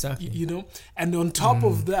 Yeah, exactly. And on top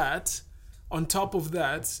of that,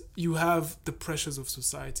 you have the pressures of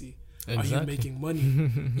society. Exactly. Are you making money?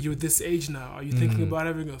 You're this age now. Are you thinking about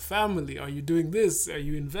having a family? Are you doing this? Are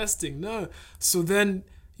you investing? No. So then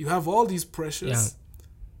you have all these pressures.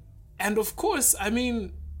 Yeah. And of course, I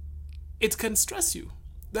mean, it can stress you.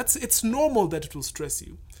 It's normal that it will stress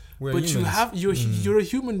you. But you're a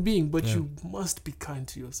human being, but you must be kind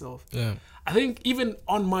to yourself. Yeah. I think even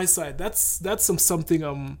on my side, that's something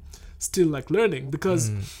I'm still learning,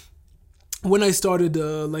 because when I started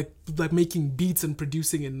like making beats and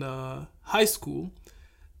producing in high school,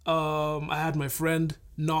 I had my friend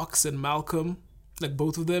Knox and Malcolm,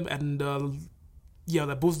 both of them, and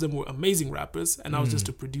both of them were amazing rappers, and I was just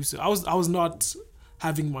a producer. I was not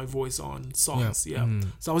having my voice on songs.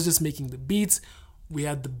 So I was just making the beats. We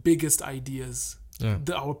had the biggest ideas.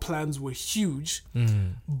 Our plans were huge.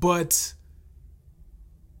 But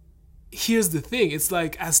here's the thing. It's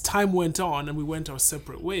like, as time went on and we went our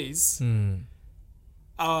separate ways,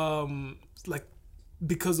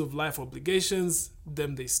 because of life obligations,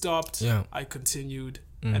 then they stopped. I continued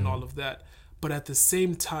and all of that. But at the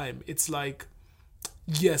same time, it's like,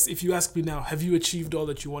 yes, if you ask me now, have you achieved all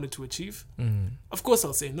that you wanted to achieve? Of course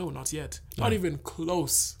I'll say no, not yet. Not even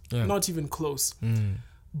close. Not even close.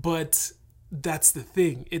 But that's the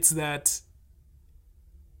thing. It's that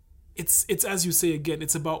it's as you say again,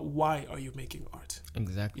 it's about why are you making art?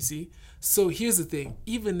 Exactly. You see? So here's the thing.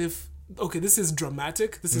 Even if, this is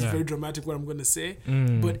dramatic. This is very dramatic what I'm going to say.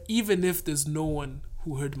 But even if there's no one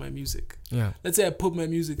who heard my music, let's say I put my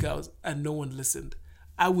music out and no one listened,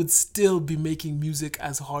 I would still be making music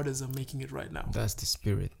as hard as I'm making it right now. That's the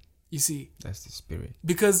spirit. You see? That's the spirit.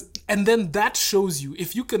 Because, and then that shows you,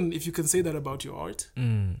 if you can say that about your art,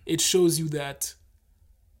 it shows you that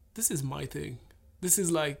this is my thing. This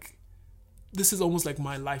is this is almost like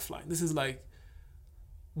my lifeline. This is like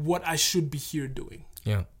what I should be here doing.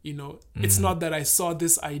 Yeah. You know, it's not that I saw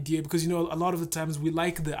this idea, because, you know, a lot of the times we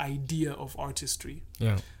like the idea of artistry.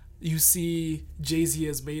 Yeah. You see Jay-Z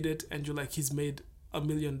has made it, and you're like, he's made $1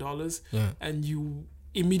 million. Yeah. And you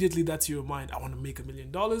immediately, that's your mind. I want to make $1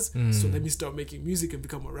 million. So let me start making music and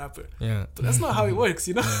become a rapper. Yeah. But that's not how it works,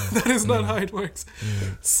 you know? That is not how it works.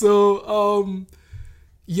 Mm. So,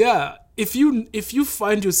 yeah, if you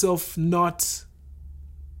find yourself not,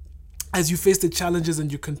 as you face the challenges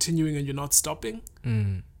and you're continuing and you're not stopping,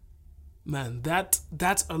 man,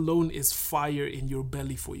 that alone is fire in your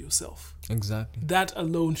belly for yourself. Exactly. That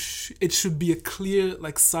alone, it should be a clear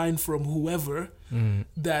like sign from whoever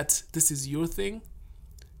that this is your thing.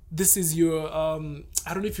 This is your,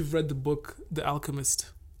 I don't know if you've read the book, The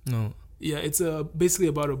Alchemist. No. Yeah, it's basically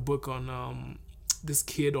about a book on this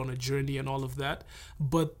kid on a journey and all of that.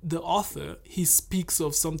 But the author, he speaks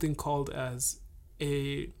of something called as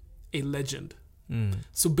a legend.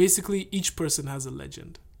 So basically, each person has a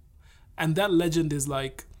legend. And that legend is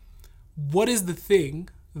like, what is the thing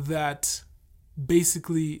that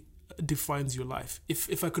basically defines your life?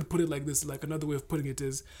 If I could put it like this, like another way of putting it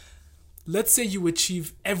is, let's say you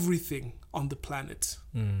achieve everything on the planet,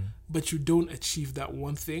 but you don't achieve that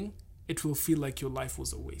one thing, it will feel like your life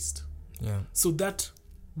was a waste. Yeah. So that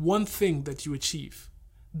one thing that you achieve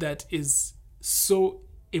that is so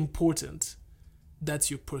important,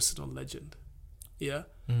 that's your personal legend. Yeah.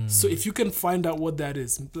 So if you can find out what that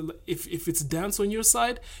is, if it's dance on your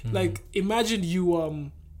side, like imagine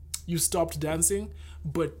you stopped dancing,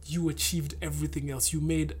 but you achieved everything else. You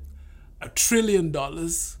made $1 trillion,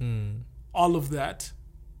 all of that.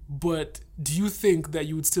 But do you think that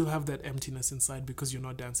you would still have that emptiness inside because you're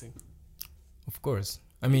not dancing? Of course.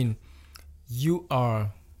 I mean, you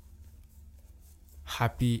are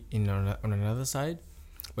happy on another side,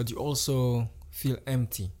 but you also feel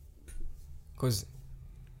empty. Because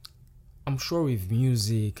I'm sure with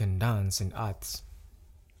music and dance and arts,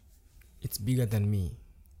 it's bigger than me.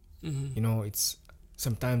 You know, it's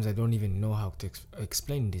sometimes I don't even know how to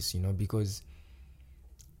explain this, you know, because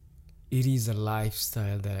it is a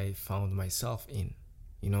lifestyle that I found myself in,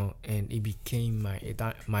 you know, and it became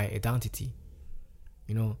my identity,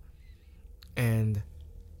 you know. And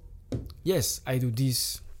yes, I do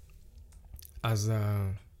this as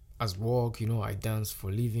work, you know. I dance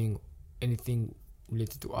for living, anything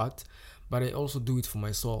related to art, but I also do it for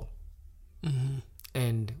my soul.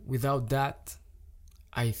 And without that,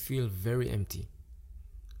 I feel very empty.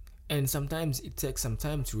 And sometimes it takes some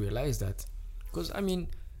time to realize that, because I mean,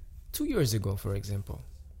 2 years ago, for example,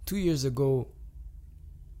 2 years ago,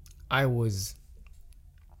 I was,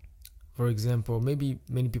 for example, maybe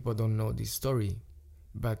many people don't know this story,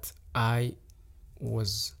 but I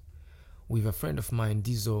was with a friend of mine,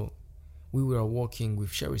 Dizo. We were working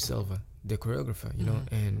with Sherry Silva, the choreographer, you know,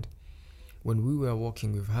 and when we were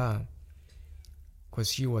working with her,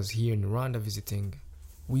 because she was here in Rwanda visiting,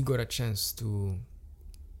 we got a chance to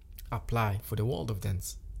apply for the World of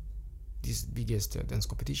Dance, this biggest dance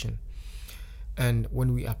competition. And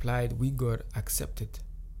when we applied, we got accepted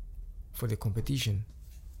for the competition,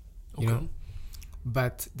 you know.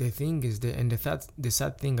 But the thing is, the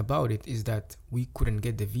sad thing about it is that we couldn't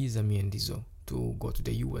get the visa, me and Dizo, to go to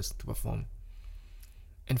the US to perform.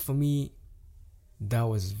 And for me, that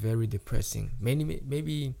was very depressing.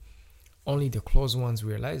 Maybe only the close ones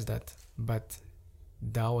realized that, but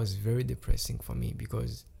that was very depressing for me,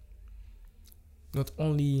 because not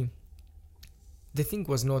only the thing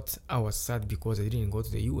was not I was sad because I didn't go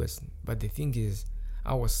to the US, but the thing is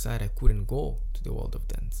I was sad I couldn't go to the World of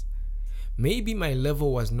Dance. Maybe my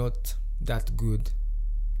level was not that good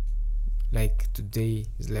like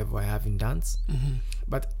today's level I have in dance,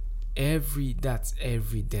 but that's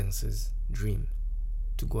every dancer's dream,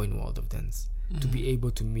 to go in World of Dance, to be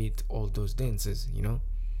able to meet all those dancers, you know.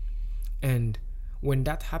 And when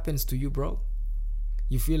that happens to you, bro,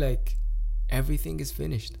 you feel like everything is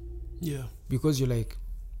finished. Yeah. Because you're like,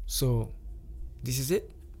 so this is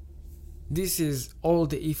it? This is all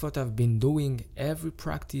the effort I've been doing, every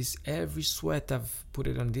practice, every sweat I've put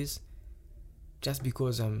it on this, just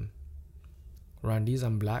because I'm Rwandese,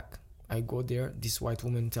 I'm black. I go there, this white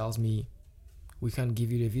woman tells me, we can't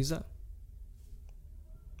give you the visa.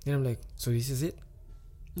 Then I'm like, so this is it?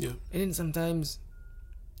 Yeah. And then sometimes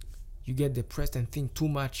you get depressed and think too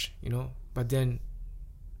much, you know. But then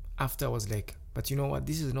after I was like, but you know what?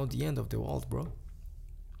 This is not the end of the world, bro.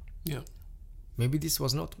 Yeah. Maybe this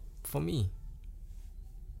was not for me.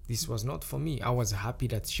 This was not for me. I was happy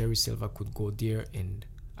that Sherry Silva could go there and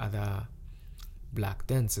other black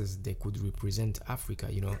dancers, they could represent Africa,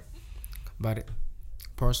 you know. But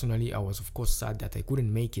personally, I was of course sad that I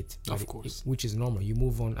couldn't make it. Of course. Which is normal. You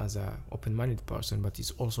move on as a open-minded person, but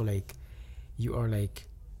it's also like you are like,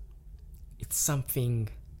 it's something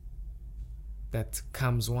that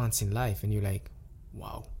comes once in life, and you're like,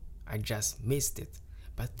 wow, I just missed it.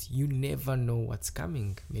 But you never know what's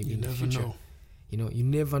coming. Maybe in the future. Know. You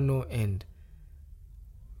never know, and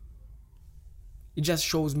it just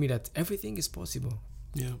shows me that everything is possible.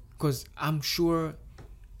 Yeah. Because I'm sure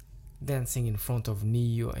dancing in front of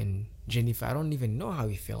Neo and Jennifer, I don't even know how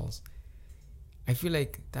it feels. I feel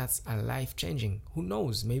like that's a life changing. Who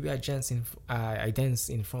knows? Maybe I dance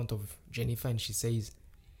in front of Jennifer and she says,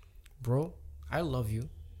 "Bro, I love you.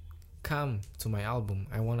 Come to my album.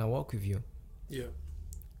 I wanna walk with you." Yeah.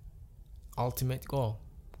 Ultimate goal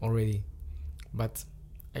already. But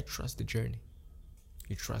I trust the journey.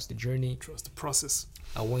 You trust the journey. Trust the process.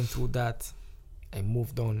 I went through that. I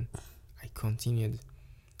moved on. I continued.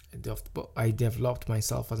 I developed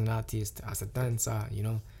myself as an artist, as a dancer,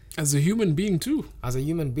 As a human being too. as a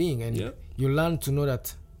human being, and you learn to know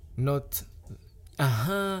that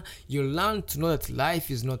you learn to know that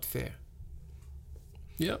life is not fair.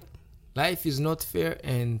 Yeah. Life is not fair,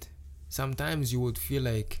 and sometimes you would feel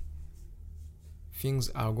like things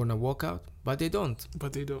are gonna work out, but they don't.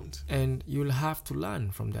 And you'll have to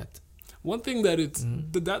learn from that. One thing that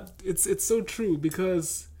it's so true,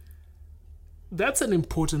 because that's an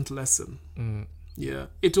important lesson. Yeah.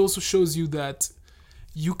 It also shows you that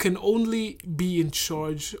you can only be in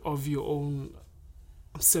charge of your own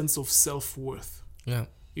sense of self-worth. Yeah.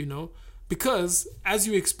 Because as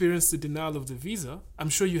you experienced the denial of the visa, I'm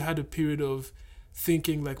sure you had a period of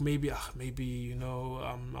thinking like maybe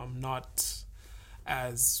I'm not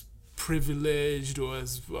as privileged or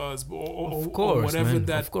or whatever, man.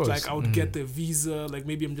 that Of course. like I would get the visa, like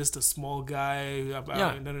maybe I'm just a small guy.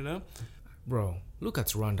 No. Bro, look at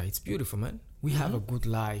Rwanda. It's beautiful, man. We have a good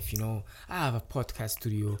life, I have a podcast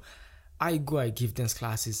studio. I give dance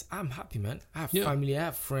classes. I'm happy, man. I have family, I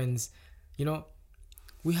have friends,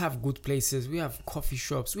 we have good places. We have coffee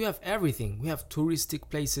shops. We have everything. We have touristic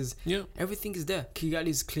places. Yeah. Everything is there. Kigali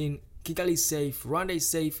is clean. Kigali is safe. Rwanda is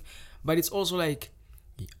safe. But it's also like,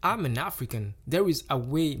 I'm an African. There is a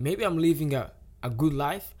way. Maybe I'm living a good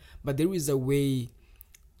life, but there is a way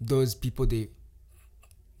those people, they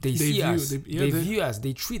see us. They view us.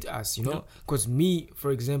 They treat us, Because me,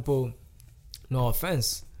 for example, no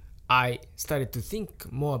offense, I started to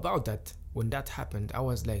think more about that. When that happened, I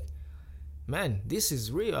was like, man, this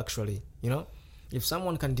is real actually, If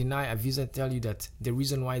someone can deny a visa, tell you that the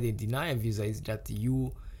reason why they deny a visa is that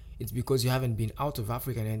it's because you haven't been out of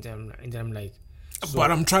Africa, and then I'm like,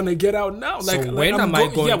 but I'm trying to get out now. When am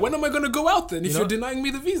I going to go out then if you're denying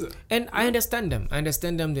me the visa? And I understand them.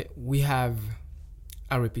 That we have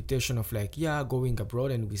a reputation of like, going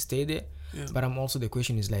abroad and we stay there. Yeah. But the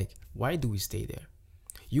question is like, why do we stay there?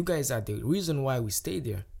 You guys are the reason why we stay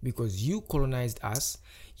there, because you colonized us.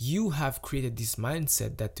 You have created this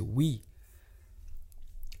mindset that we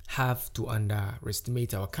have to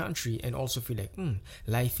underestimate our country and also feel like,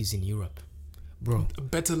 life is in Europe. Bro, a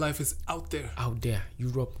better life is out there.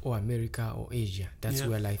 Europe or America or Asia. That's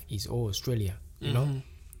where life is, or Australia, you know?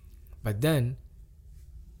 But then,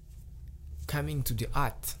 coming to the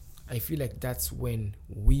art, I feel like that's when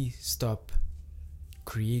we stop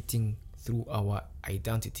creating through our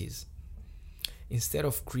identities. Instead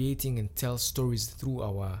of creating and tell stories through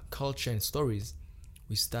our culture and stories,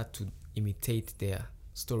 we start to imitate their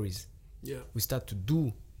stories. Yeah. We start to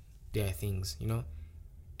do their things,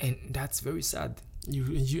 And that's very sad.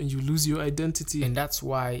 You lose your identity. And that's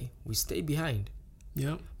why we stay behind.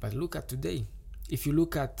 Yeah. But look at today. If you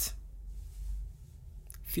look at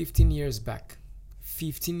 15 years back,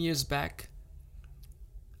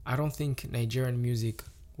 I don't think Nigerian music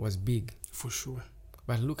was big. For sure.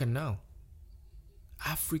 But look at now.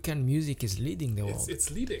 African music is leading the world. It's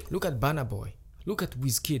leading. Look at Burna Boy. Look at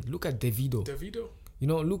Wizkid. Look at Davido. You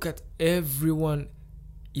know, look at everyone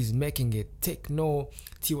is making it. Techno,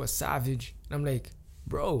 Tiwa Savage. And I'm like,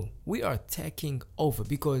 bro, we are taking over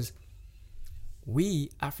because we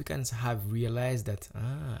Africans have realized that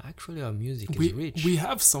actually our music is rich. We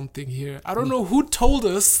have something here. I don't know who told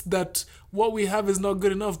us that what we have is not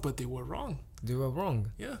good enough, but they were wrong.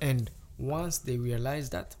 Yeah. And once we realize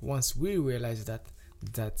that,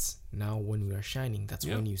 that's now when we are shining. That's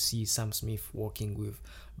when you see Sam Smith walking with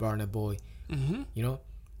Burna Boy. Mm-hmm. You know,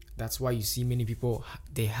 that's why you see many people,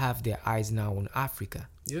 they have their eyes now on Africa.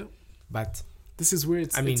 Yeah. But this is where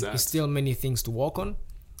it's still many things to work on.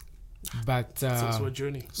 But it's also a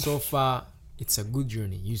journey. So far, it's a good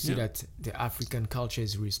journey. You see that the African culture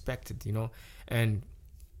is respected, you know. And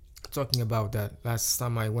talking about that, last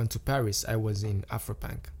time I went to Paris, I was in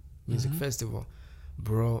Afropunk Music Festival.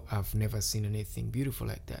 Bro, I've never seen anything beautiful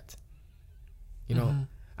like that. You know,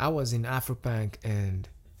 I was in Afropunk and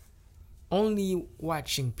only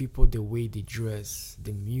watching people, the way they dress,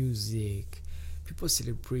 the music, people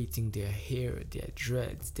celebrating their hair, their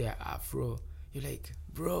dreads, their afro. You're like,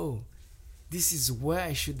 bro, this is where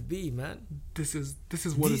I should be, man. This is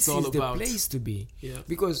what it's all about. This is the place to be. Yeah.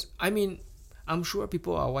 Because, I mean, I'm sure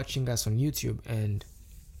people are watching us on YouTube, and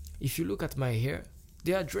if you look at my hair,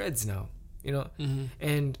 there are dreads now, you know,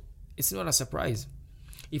 and it's not a surprise.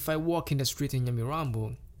 If I walk in the street in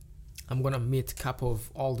Nyamirambo, I'm gonna meet a couple of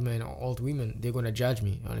old men or old women. They're gonna judge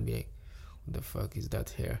me. I'm gonna be like, what the fuck is that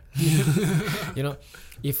hair? You know,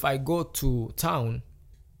 if I go to town,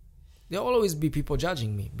 there'll always be people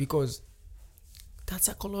judging me because that's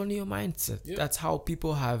a colonial mindset. Yeah. That's how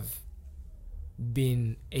people have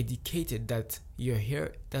been educated, that your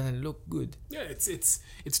hair doesn't look good. Yeah, it's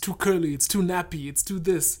too curly, it's too nappy, it's too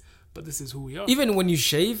this. But this is who we are. Even when you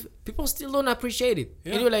shave, people still don't appreciate it.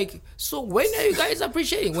 Yeah. And you're like, so when are you guys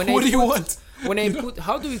appreciating? When What do you want? When I put,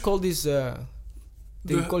 how do we call this?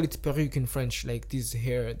 They call it perruque in French, like this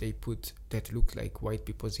hair they put that looks like white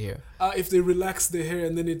people's hair. If they relax the hair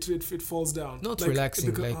and then it falls down. Not like,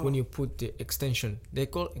 relaxing, like when you put the extension. They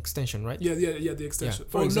call extension, right? Yeah, the extension.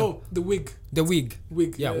 Yeah, for example, no, the wig. The wig.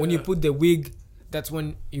 Yeah, when you put the wig, that's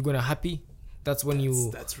when you're gonna happy. That's when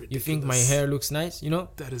you think my hair looks nice, you know?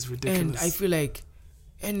 That is ridiculous. And I feel like,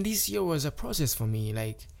 and this year was a process for me,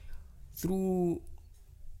 like through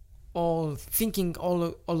thinking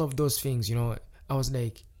all of those things, you know, I was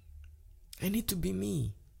like, I need to be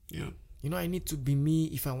me. Yeah. You know, I need to be me.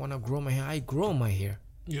 If I want to grow my hair, I grow my hair.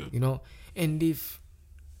 Yeah. You know, and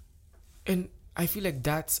I feel like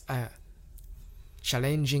that's a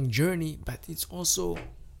challenging journey, but it's also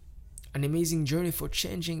an amazing journey for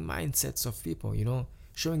changing mindsets of people, you know,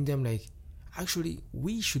 showing them like, actually,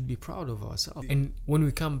 we should be proud of ourselves. And when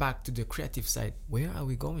we come back to the creative side, where are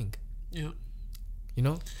we going? Yeah. You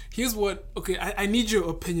know? Here's what, okay, I need your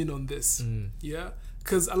opinion on this. Yeah?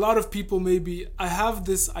 Because a lot of people maybe, I have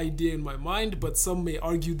this idea in my mind, but some may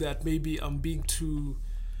argue that maybe I'm being too,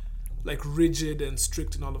 like, rigid and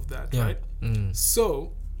strict and all of that, right?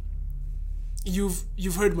 So, you've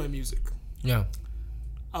heard my music. Yeah.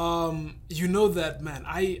 You know that, man,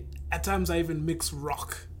 at times I even mix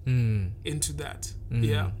rock into that.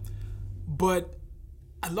 Yeah. But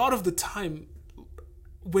a lot of the time,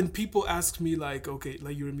 when people ask me like, okay,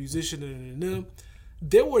 like you're a musician,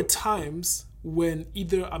 there were times when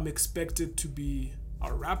either I'm expected to be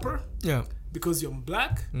a rapper, because you're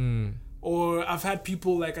black, or I've had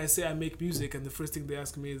people, like I say I make music, and the first thing they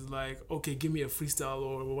ask me is like, okay, give me a freestyle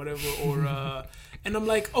or whatever, or and I'm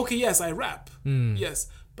like, okay, yes, I rap, yes,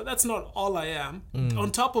 but that's not all I am.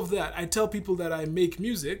 On top of that, I tell people that I make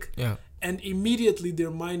music, and immediately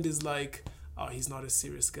their mind is like, oh, he's not a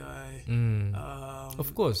serious guy.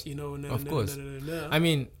 Of course. You know, of course. I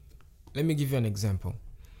mean, let me give you an example.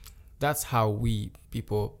 That's how we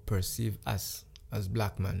people perceive us as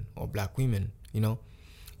black men or black women, you know.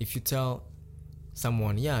 If you tell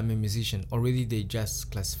someone, yeah, I'm a musician, already they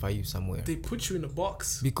just classify you somewhere. They put you in a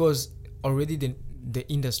box. Because already the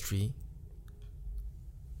industry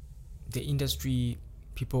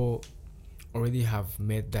people already have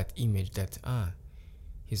made that image that,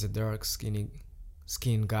 he's a dark skin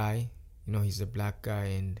guy, you know, he's a black guy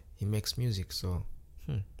and he makes music, so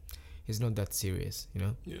he's not that serious, you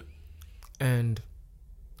know. Yeah. And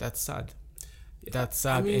that's sad. Yeah. That's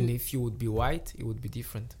sad. I mean, and if you would be white, it would be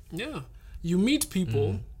different. Yeah. You meet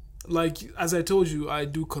people, like, as I told you, I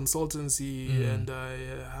do consultancy and I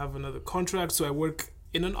have another contract, so I work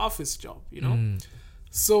in an office job, you know.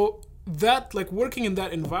 So that, like, working in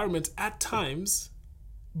that environment at times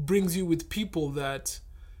brings you with people that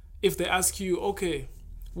if they ask you, okay,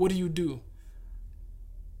 what do you do?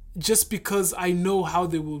 Just because I know how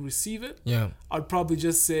they will receive it, I'll probably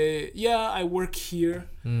just say, yeah, I work here.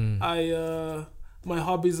 My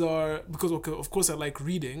hobbies are, because okay, of course I like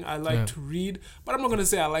reading. I like to read, but I'm not gonna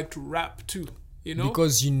say I like to rap too. You know,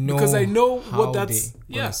 because I know how what that's.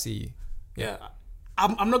 They gonna see you.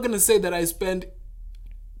 I'm not gonna say that I spend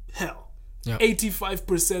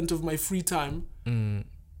 85% of my free time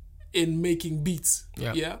in making beats,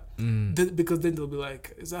 because then they'll be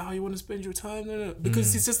like, is that how you want to spend your time? No.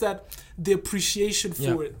 Because it's just that the appreciation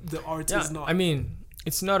for the art is not. I mean,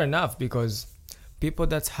 it's not enough, because people,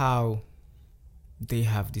 that's how they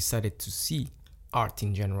have decided to see art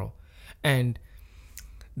in general. And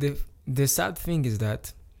the sad thing is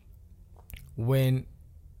that when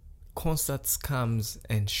concerts comes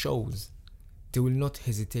and shows, they will not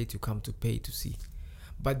hesitate to come to pay to see.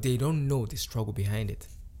 but they don't know the struggle behind it.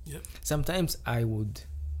 Yep. Sometimes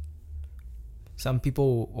some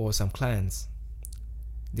people or some clients,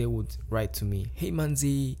 they would write to me, hey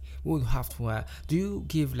Manzi, we would have to, do you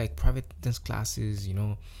give like private dance classes?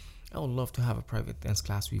 I would love to have a private dance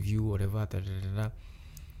class with you, whatever. Da, da, da, da.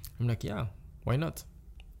 I'm like, yeah, why not?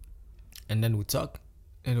 And then we talk,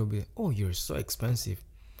 and it'll be, oh, you're so expensive.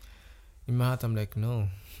 In my heart, I'm like, no,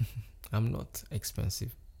 I'm not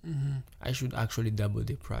expensive. I should actually double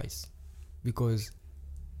the price, because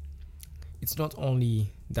it's not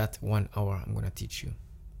only that 1 hour I'm gonna teach you.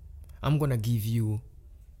 I'm gonna give you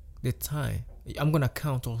the time. I'm gonna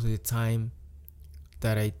count also the time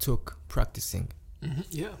that I took practicing.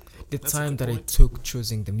 Yeah. The That's a time good that I point. took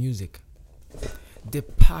choosing the music. The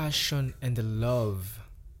passion and the love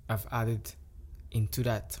I've added into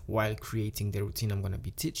that while creating the routine I'm gonna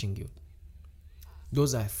be teaching you.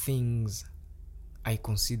 Those are things I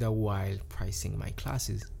consider while pricing my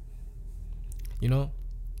classes.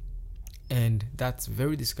 And that's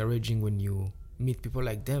very discouraging when you meet people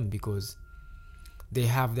like them, because they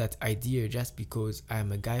have that idea, just because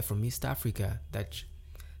I'm a guy from East Africa,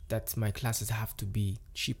 that my classes have to be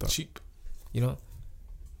cheaper. Cheap.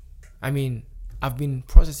 I mean, I've been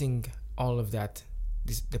processing all of that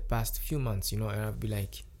the past few months, and I'll be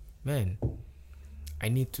like, man, I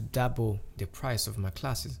need to double the price of my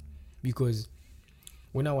classes, because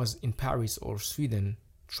when I was in Paris or Sweden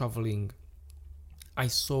traveling, I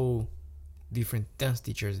saw different dance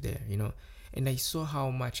teachers there, and I saw how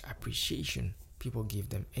much appreciation people give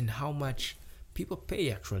them and how much people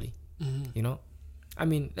pay actually. I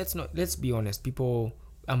mean, let's be honest, people.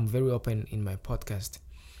 I'm very open in my podcast.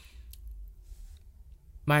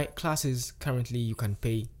 My classes currently, you can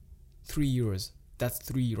pay €3. That's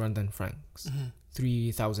 3 Rwandan francs,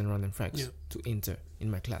 3,000 Rwandan francs to enter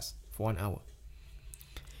in my class for 1 hour.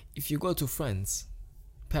 If you go to France,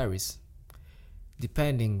 Paris,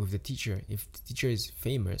 depending with the teacher, if the teacher is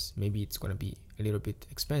famous, maybe it's gonna be a little bit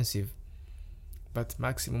expensive, but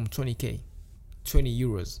maximum 20k,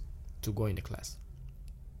 €20 to go in the class.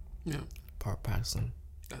 Yeah. Per person.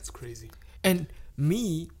 That's crazy. And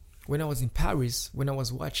me, when I was in Paris, when I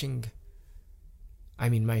was watching,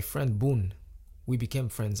 my friend Boone, we became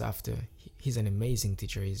friends after. He's an amazing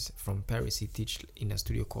teacher. He's from Paris. He teaches in a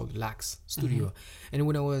studio called Lax Studio. And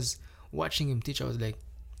when I was watching him teach, I was like,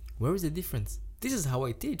 where is the difference? This is how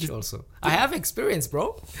I teach also. I have experience,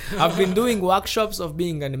 bro. I've been doing workshops of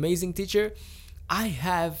being an amazing teacher. I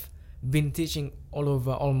have been teaching all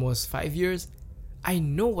over almost 5 years. I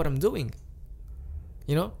know what I'm doing.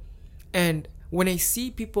 And when I see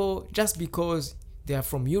people, just because they are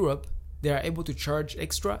from Europe, they are able to charge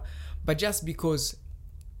extra, but just because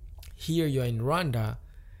here you're in Rwanda,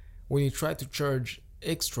 when you try to charge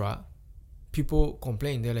extra, people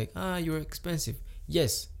complain. They're like, you're expensive.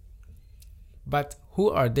 Yes, but who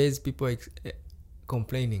are these people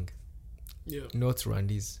complaining? Yeah. Not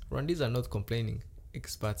Rwandese. Rwandese are not complaining.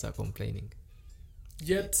 Expats are complaining.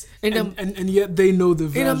 Yet And yet they know the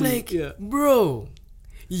value. And I'm like, bro,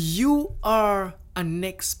 you are an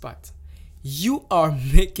expert. You are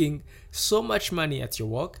making so much money at your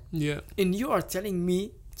work. Yeah. And you are telling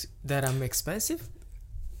me that I'm expensive?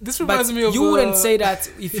 This But reminds me of you wouldn't say that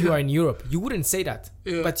if you are in Europe. You wouldn't say that.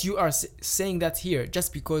 Yeah. But you are saying that here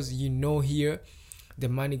just because here the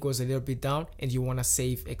money goes a little bit down and you want to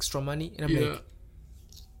save extra money. And I'm like,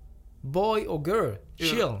 boy or girl,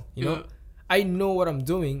 chill. You know, I know what I'm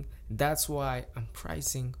doing. That's why I'm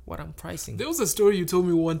pricing what I'm pricing. There was a story you told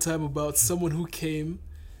me one time about someone who came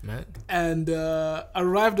and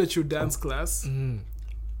arrived at your dance class,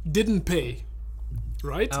 didn't pay,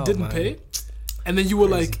 right? Oh, didn't man. pay. And then you were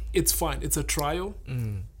like, it's fine. It's a trial.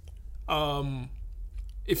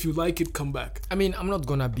 If you like it, come back. I mean, I'm not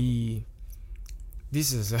gonna be...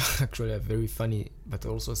 This is actually a very funny but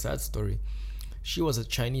also sad story. She was a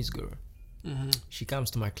Chinese girl. She comes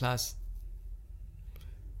to my class.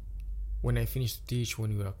 When I finished to teach,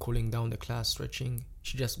 when we were cooling down the class, stretching,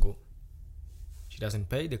 she just go. She doesn't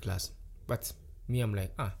pay the class. But me, I'm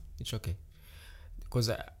like, it's okay.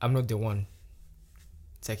 Because I'm not the one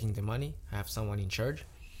taking the money. I have someone in charge.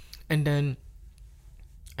 And then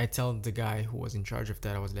I tell the guy who was in charge of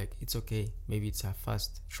that, I was like, it's okay. Maybe it's a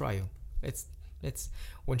first trial. Let's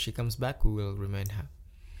when she comes back, we will remind her.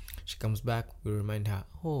 She comes back, we remind her.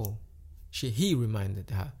 He reminded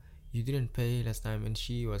her, you didn't pay last time. And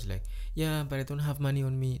she was like, yeah, but I don't have money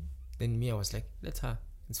on me. Then me, I was like, let her.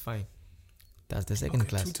 It's fine. That's the second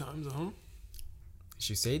class. 2 times,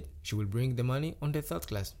 She said she will bring the money on the third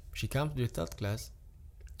class. She comes to the third class.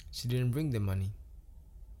 She didn't bring the money.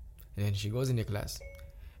 And then she goes in the class.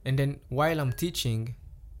 And then while I'm teaching,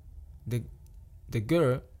 the the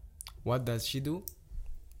girl, what does she do?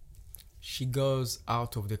 She goes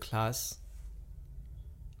out of the class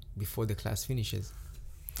before the class finishes.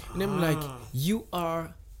 And I'm like, you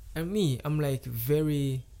are, and me, I'm like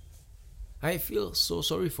I feel so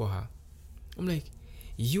sorry for her. I'm like,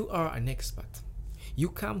 you are an expat. You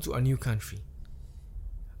come to a new country.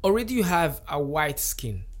 Already you have a white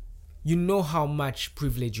skin. You know how much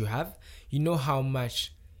privilege you have. You know how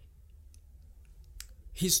much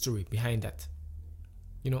history behind that.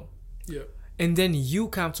 You know? Yeah. And then you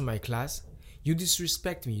come to my class. You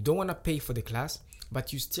disrespect me. You don't want to pay for the class,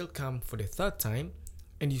 but you still come for the third time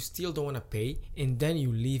and you still don't want to pay. And then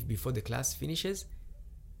you leave before the class finishes.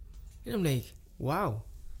 And I'm like, wow.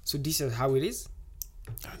 So this is how it is?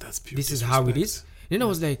 Oh, that's pure This is disrespect. how it is? Then I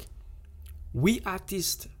was like, we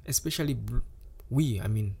artists, especially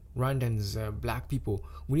Rwandans, black people,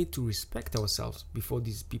 we need to respect ourselves before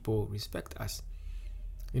these people respect us.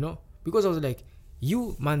 You know? Because I was like,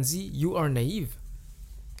 you, Manzi, you are naive.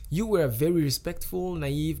 You were very respectful,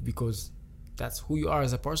 naive, because that's who you are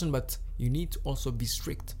as a person, but you need to also be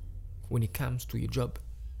strict when it comes to your job.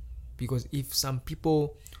 Because if some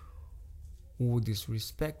people who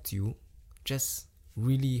disrespect you, just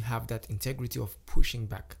really have that integrity of pushing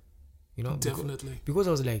back. You know? Definitely. Because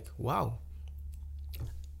I was like, wow.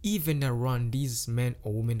 Even around these men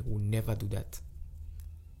or women will never do that.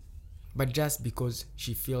 But just because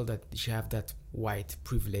she feels that she have that white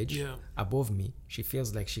privilege above me, she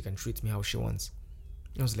feels like she can treat me how she wants.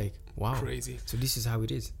 I was like, wow. Crazy. So this is how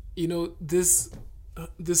it is. You know, this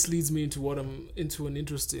leads me into an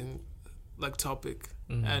interesting topic.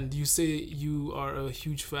 Mm-hmm. And you say you are a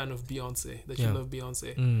huge fan of Beyonce, that you love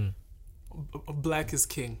Beyonce. Mm. Black is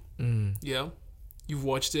King. Mm. Yeah? You've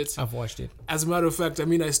watched it? I've watched it. As a matter of fact,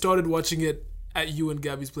 I started watching it at you and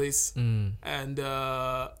Gabby's place. Mm. And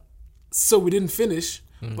so we didn't finish,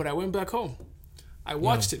 but I went back home. I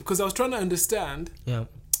watched it because I was trying to understand. Yeah.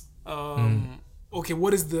 Okay,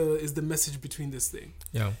 what is the message between this thing?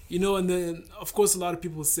 Yeah. You know, and then of course a lot of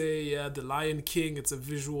people say, yeah, The Lion King, it's a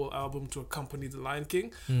visual album to accompany The Lion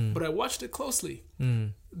King. But I watched it closely.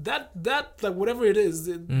 That whatever it is,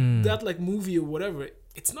 that movie or whatever,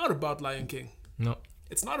 it's not about Lion King. No.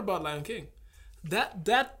 It's not about Lion King.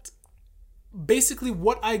 That basically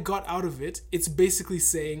what I got out of it, it's basically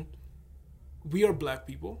saying, we are black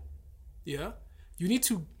people. Yeah. You need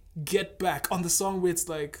to get back on the song where it's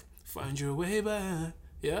like, find your way back.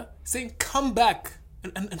 Yeah. Saying come back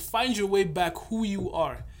and find your way back who you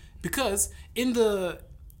are. Because in the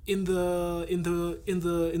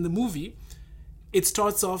movie, it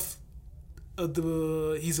starts off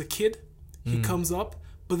he's a kid, he comes up,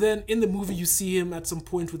 but then in the movie you see him at some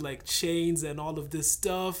point with chains and all of this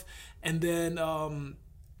stuff, and then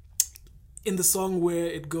in the song where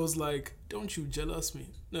it goes don't you jealous me,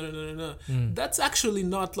 no, that's actually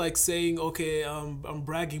not saying okay, I'm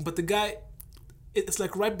bragging, but the guy, it's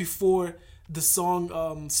right before the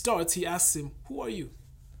song starts, he asks him, who are you?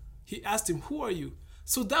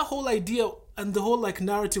 So that whole idea and the whole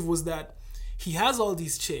narrative was that he has all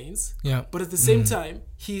these chains, but at the same time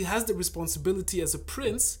he has the responsibility as a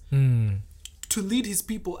prince to lead his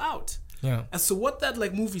people out. And so what that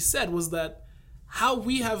movie said was that how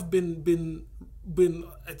we have been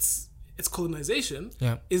it's colonization,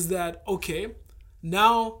 is that okay,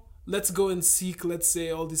 now let's go and seek, let's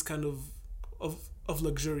say, all these kind of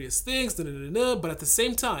luxurious things, but at the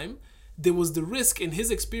same time there was the risk in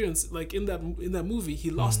his experience, in that movie,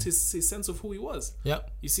 he lost his sense of who he was.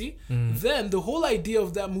 You see? Then the whole idea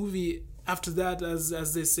of that movie after that,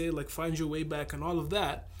 as they say, find your way back and all of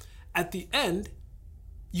that, at the end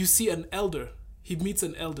you see an elder. He meets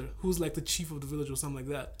an elder who's the chief of the village or something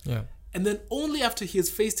like that. And then only after he has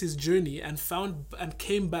faced his journey and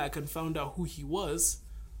came back and found out who he was,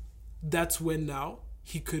 that's when now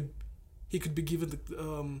he could be given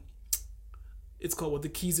the it's called the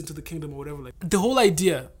keys into the kingdom or whatever. The whole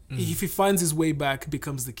idea, if he finds his way back,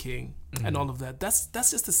 becomes the king and all of that. That's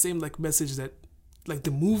just the same message that the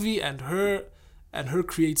movie and her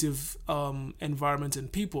creative environment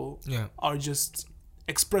and people are just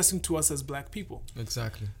expressing to us as black people.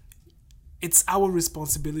 Exactly. It's our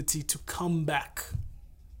responsibility to come back,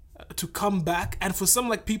 and for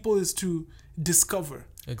some people is to discover.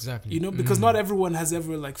 Exactly. You know, because not everyone has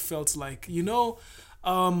ever felt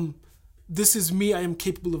this is me, I am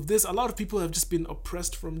capable of this. A lot of people have just been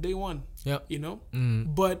oppressed from day one. You know?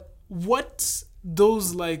 But what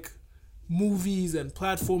those movies and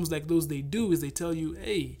platforms those they do is they tell you,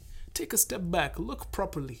 hey, take a step back, look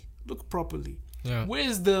properly. Where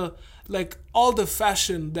is the all the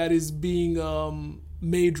fashion that is being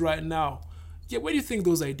made right now? Where do you think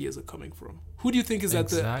those ideas are coming from? Who do you think is at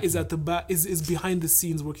Exactly. the back is behind the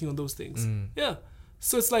scenes working on those things? Yeah.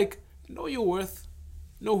 So it's like, know your worth,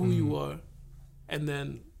 know who you are, and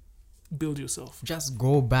then build yourself. Just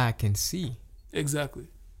go back and see Exactly.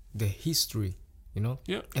 the history, you know,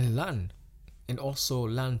 Yeah. and learn, and also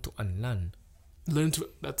learn to unlearn. Learn to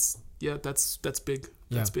that's big.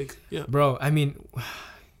 That's big. Yeah. Bro, I mean,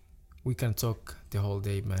 we can talk the whole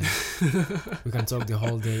day, man. We can talk the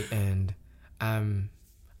whole day, and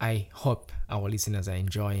I hope our listeners are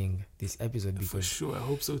enjoying this episode, For because sure. I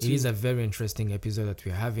hope so too. it is a very interesting episode that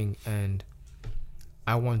we're having, and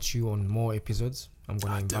I want you on more episodes. I'm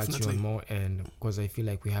gonna invite definitely. you on more, and because I feel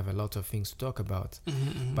like we have a lot of things to talk about,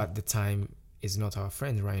 but the time is not our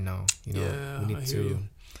friend right now. You know, Yeah, we I need hear to you.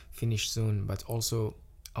 finish soon. But also,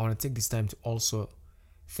 I want to take this time to also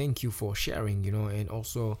thank you for sharing. You know, and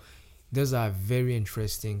also, those are very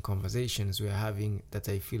interesting conversations we're having that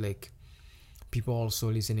I feel like people also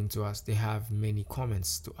listening to us, they have many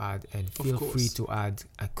comments to add, and feel free to add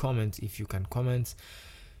a comment if you can comment,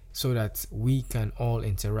 so that we can all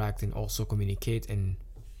interact and also communicate and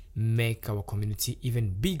make our community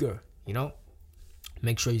even bigger. You know,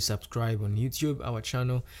 make sure you subscribe on YouTube, our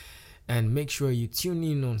channel, and make sure you tune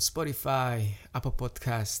in on Spotify, Apple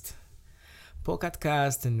Podcast, Pocket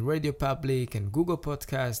Cast, and Radio Public, and Google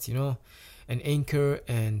Podcast, you know, and Anchor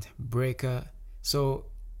and Breaker, so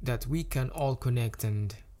that we can all connect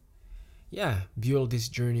and build this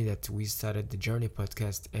journey that we started, the Journey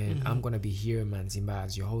podcast. And I'm gonna be here, Manzi,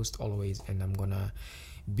 as your host always, and I'm gonna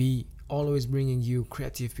be always bringing you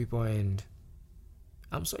creative people, and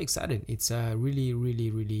I'm so excited. It's a really, really,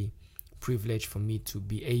 really privilege for me to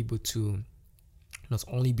be able to not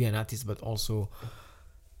only be an artist but also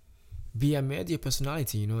be a media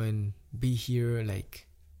personality, you know, and be here like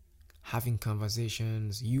having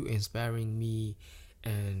conversations, you inspiring me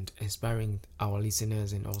and inspiring our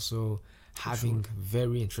listeners, and also having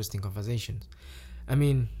very interesting conversations. I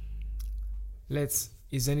mean,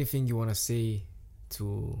 is anything you want to say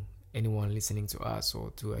to anyone listening to us,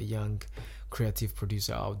 or to a young creative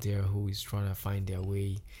producer out there who is trying to find their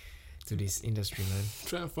way to this industry, man?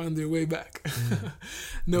 Trying to find their way back.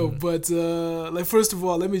 But like, first of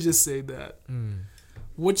all, let me just say that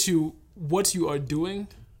what you are doing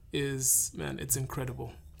is, man, it's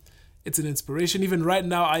incredible. It's an inspiration. Even right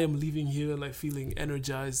now, I am leaving here like feeling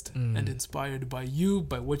energized and inspired by you,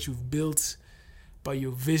 by what you've built, by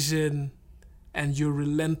your vision, and your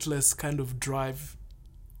relentless kind of drive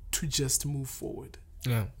to just move forward.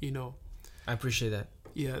 Yeah, You know, I appreciate that.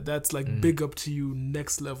 yeah, that's like big up to you,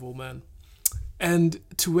 next level, man. And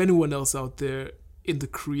to anyone else out there in the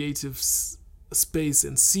creative space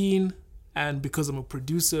and scene, and because I'm a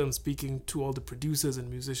producer, I'm speaking to all the producers and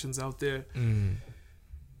musicians out there.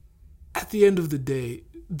 At the end of the day,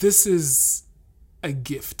 this is a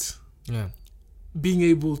gift. Yeah, Being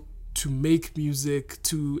able to make music,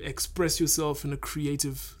 to express yourself in a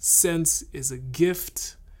creative sense is a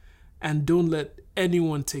gift. And don't let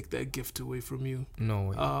anyone take that gift away from you. no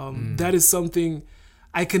way. That is something,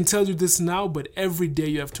 I can tell you this now, but every day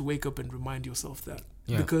you have to wake up and remind yourself that.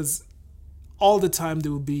 Yeah. Because all the time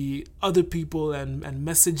there will be other people and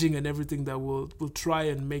messaging and everything that will try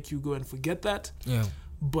and make you go and forget that. Yeah,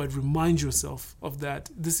 But remind yourself of that.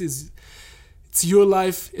 It's your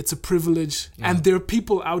life, it's a privilege. Yeah. And there are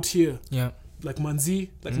people out here yeah, like Manzi,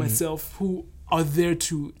 like myself, who are there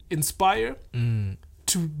to inspire,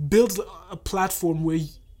 to build a platform where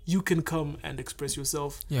you can come and express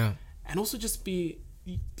yourself, yeah, and also just be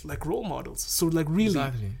like role models. So like really,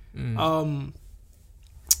 exactly.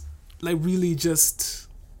 like really just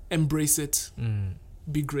embrace it,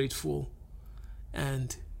 be grateful,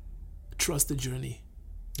 and trust the journey.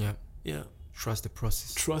 Yeah, Yeah, trust the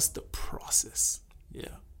process. trust the process.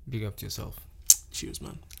 Yeah. Big up to yourself, Cheers,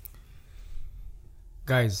 man.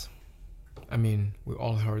 guys. I mean, we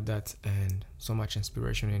all heard that, and so much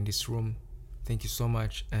inspiration in this room. Thank you so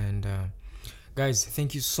much. And guys,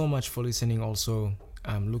 thank you so much for listening. Also,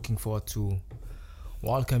 I'm looking forward to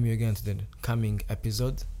welcome you again to the coming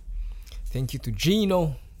episode. Thank you to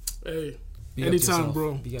GENO. Hey, Big up to anytime, yourself.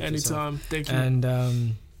 bro. Big up to Anytime. Thank you.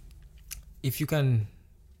 And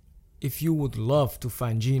if you would love to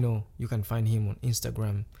find GENO, you can find him on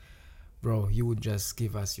Instagram, bro. You would just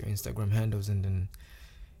give us your Instagram handles, and then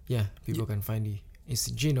people can find you. It's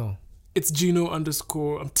GENO. It's GENO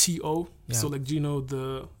 _ TO. Yeah. So like GENO,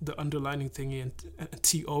 the underlining thingy, and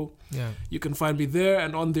TO. Yeah, You can find me there,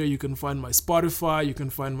 and on there you can find my Spotify, you can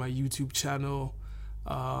find my YouTube channel.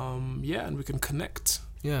 And we can connect.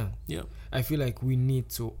 yeah. Yeah. I feel like we need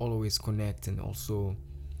to always connect, and also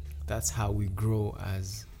that's how we grow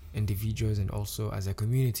as individuals and also as a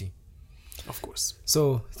community. Of course.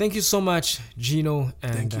 So thank you so much, Gino,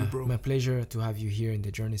 and Thank you, bro. my pleasure to have you here in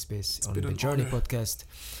the Journey Space on been the an Journey honor. podcast.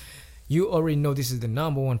 You already know this is the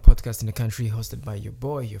 #1 podcast in the country, hosted by your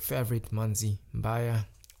boy, your favorite Manzi, Mbaya,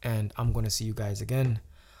 and I'm gonna see you guys again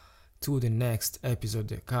to the next episode,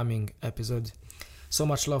 the coming episode. So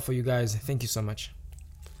much love for you guys. Thank you so much.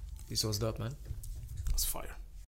 This was dope, man. It's fire.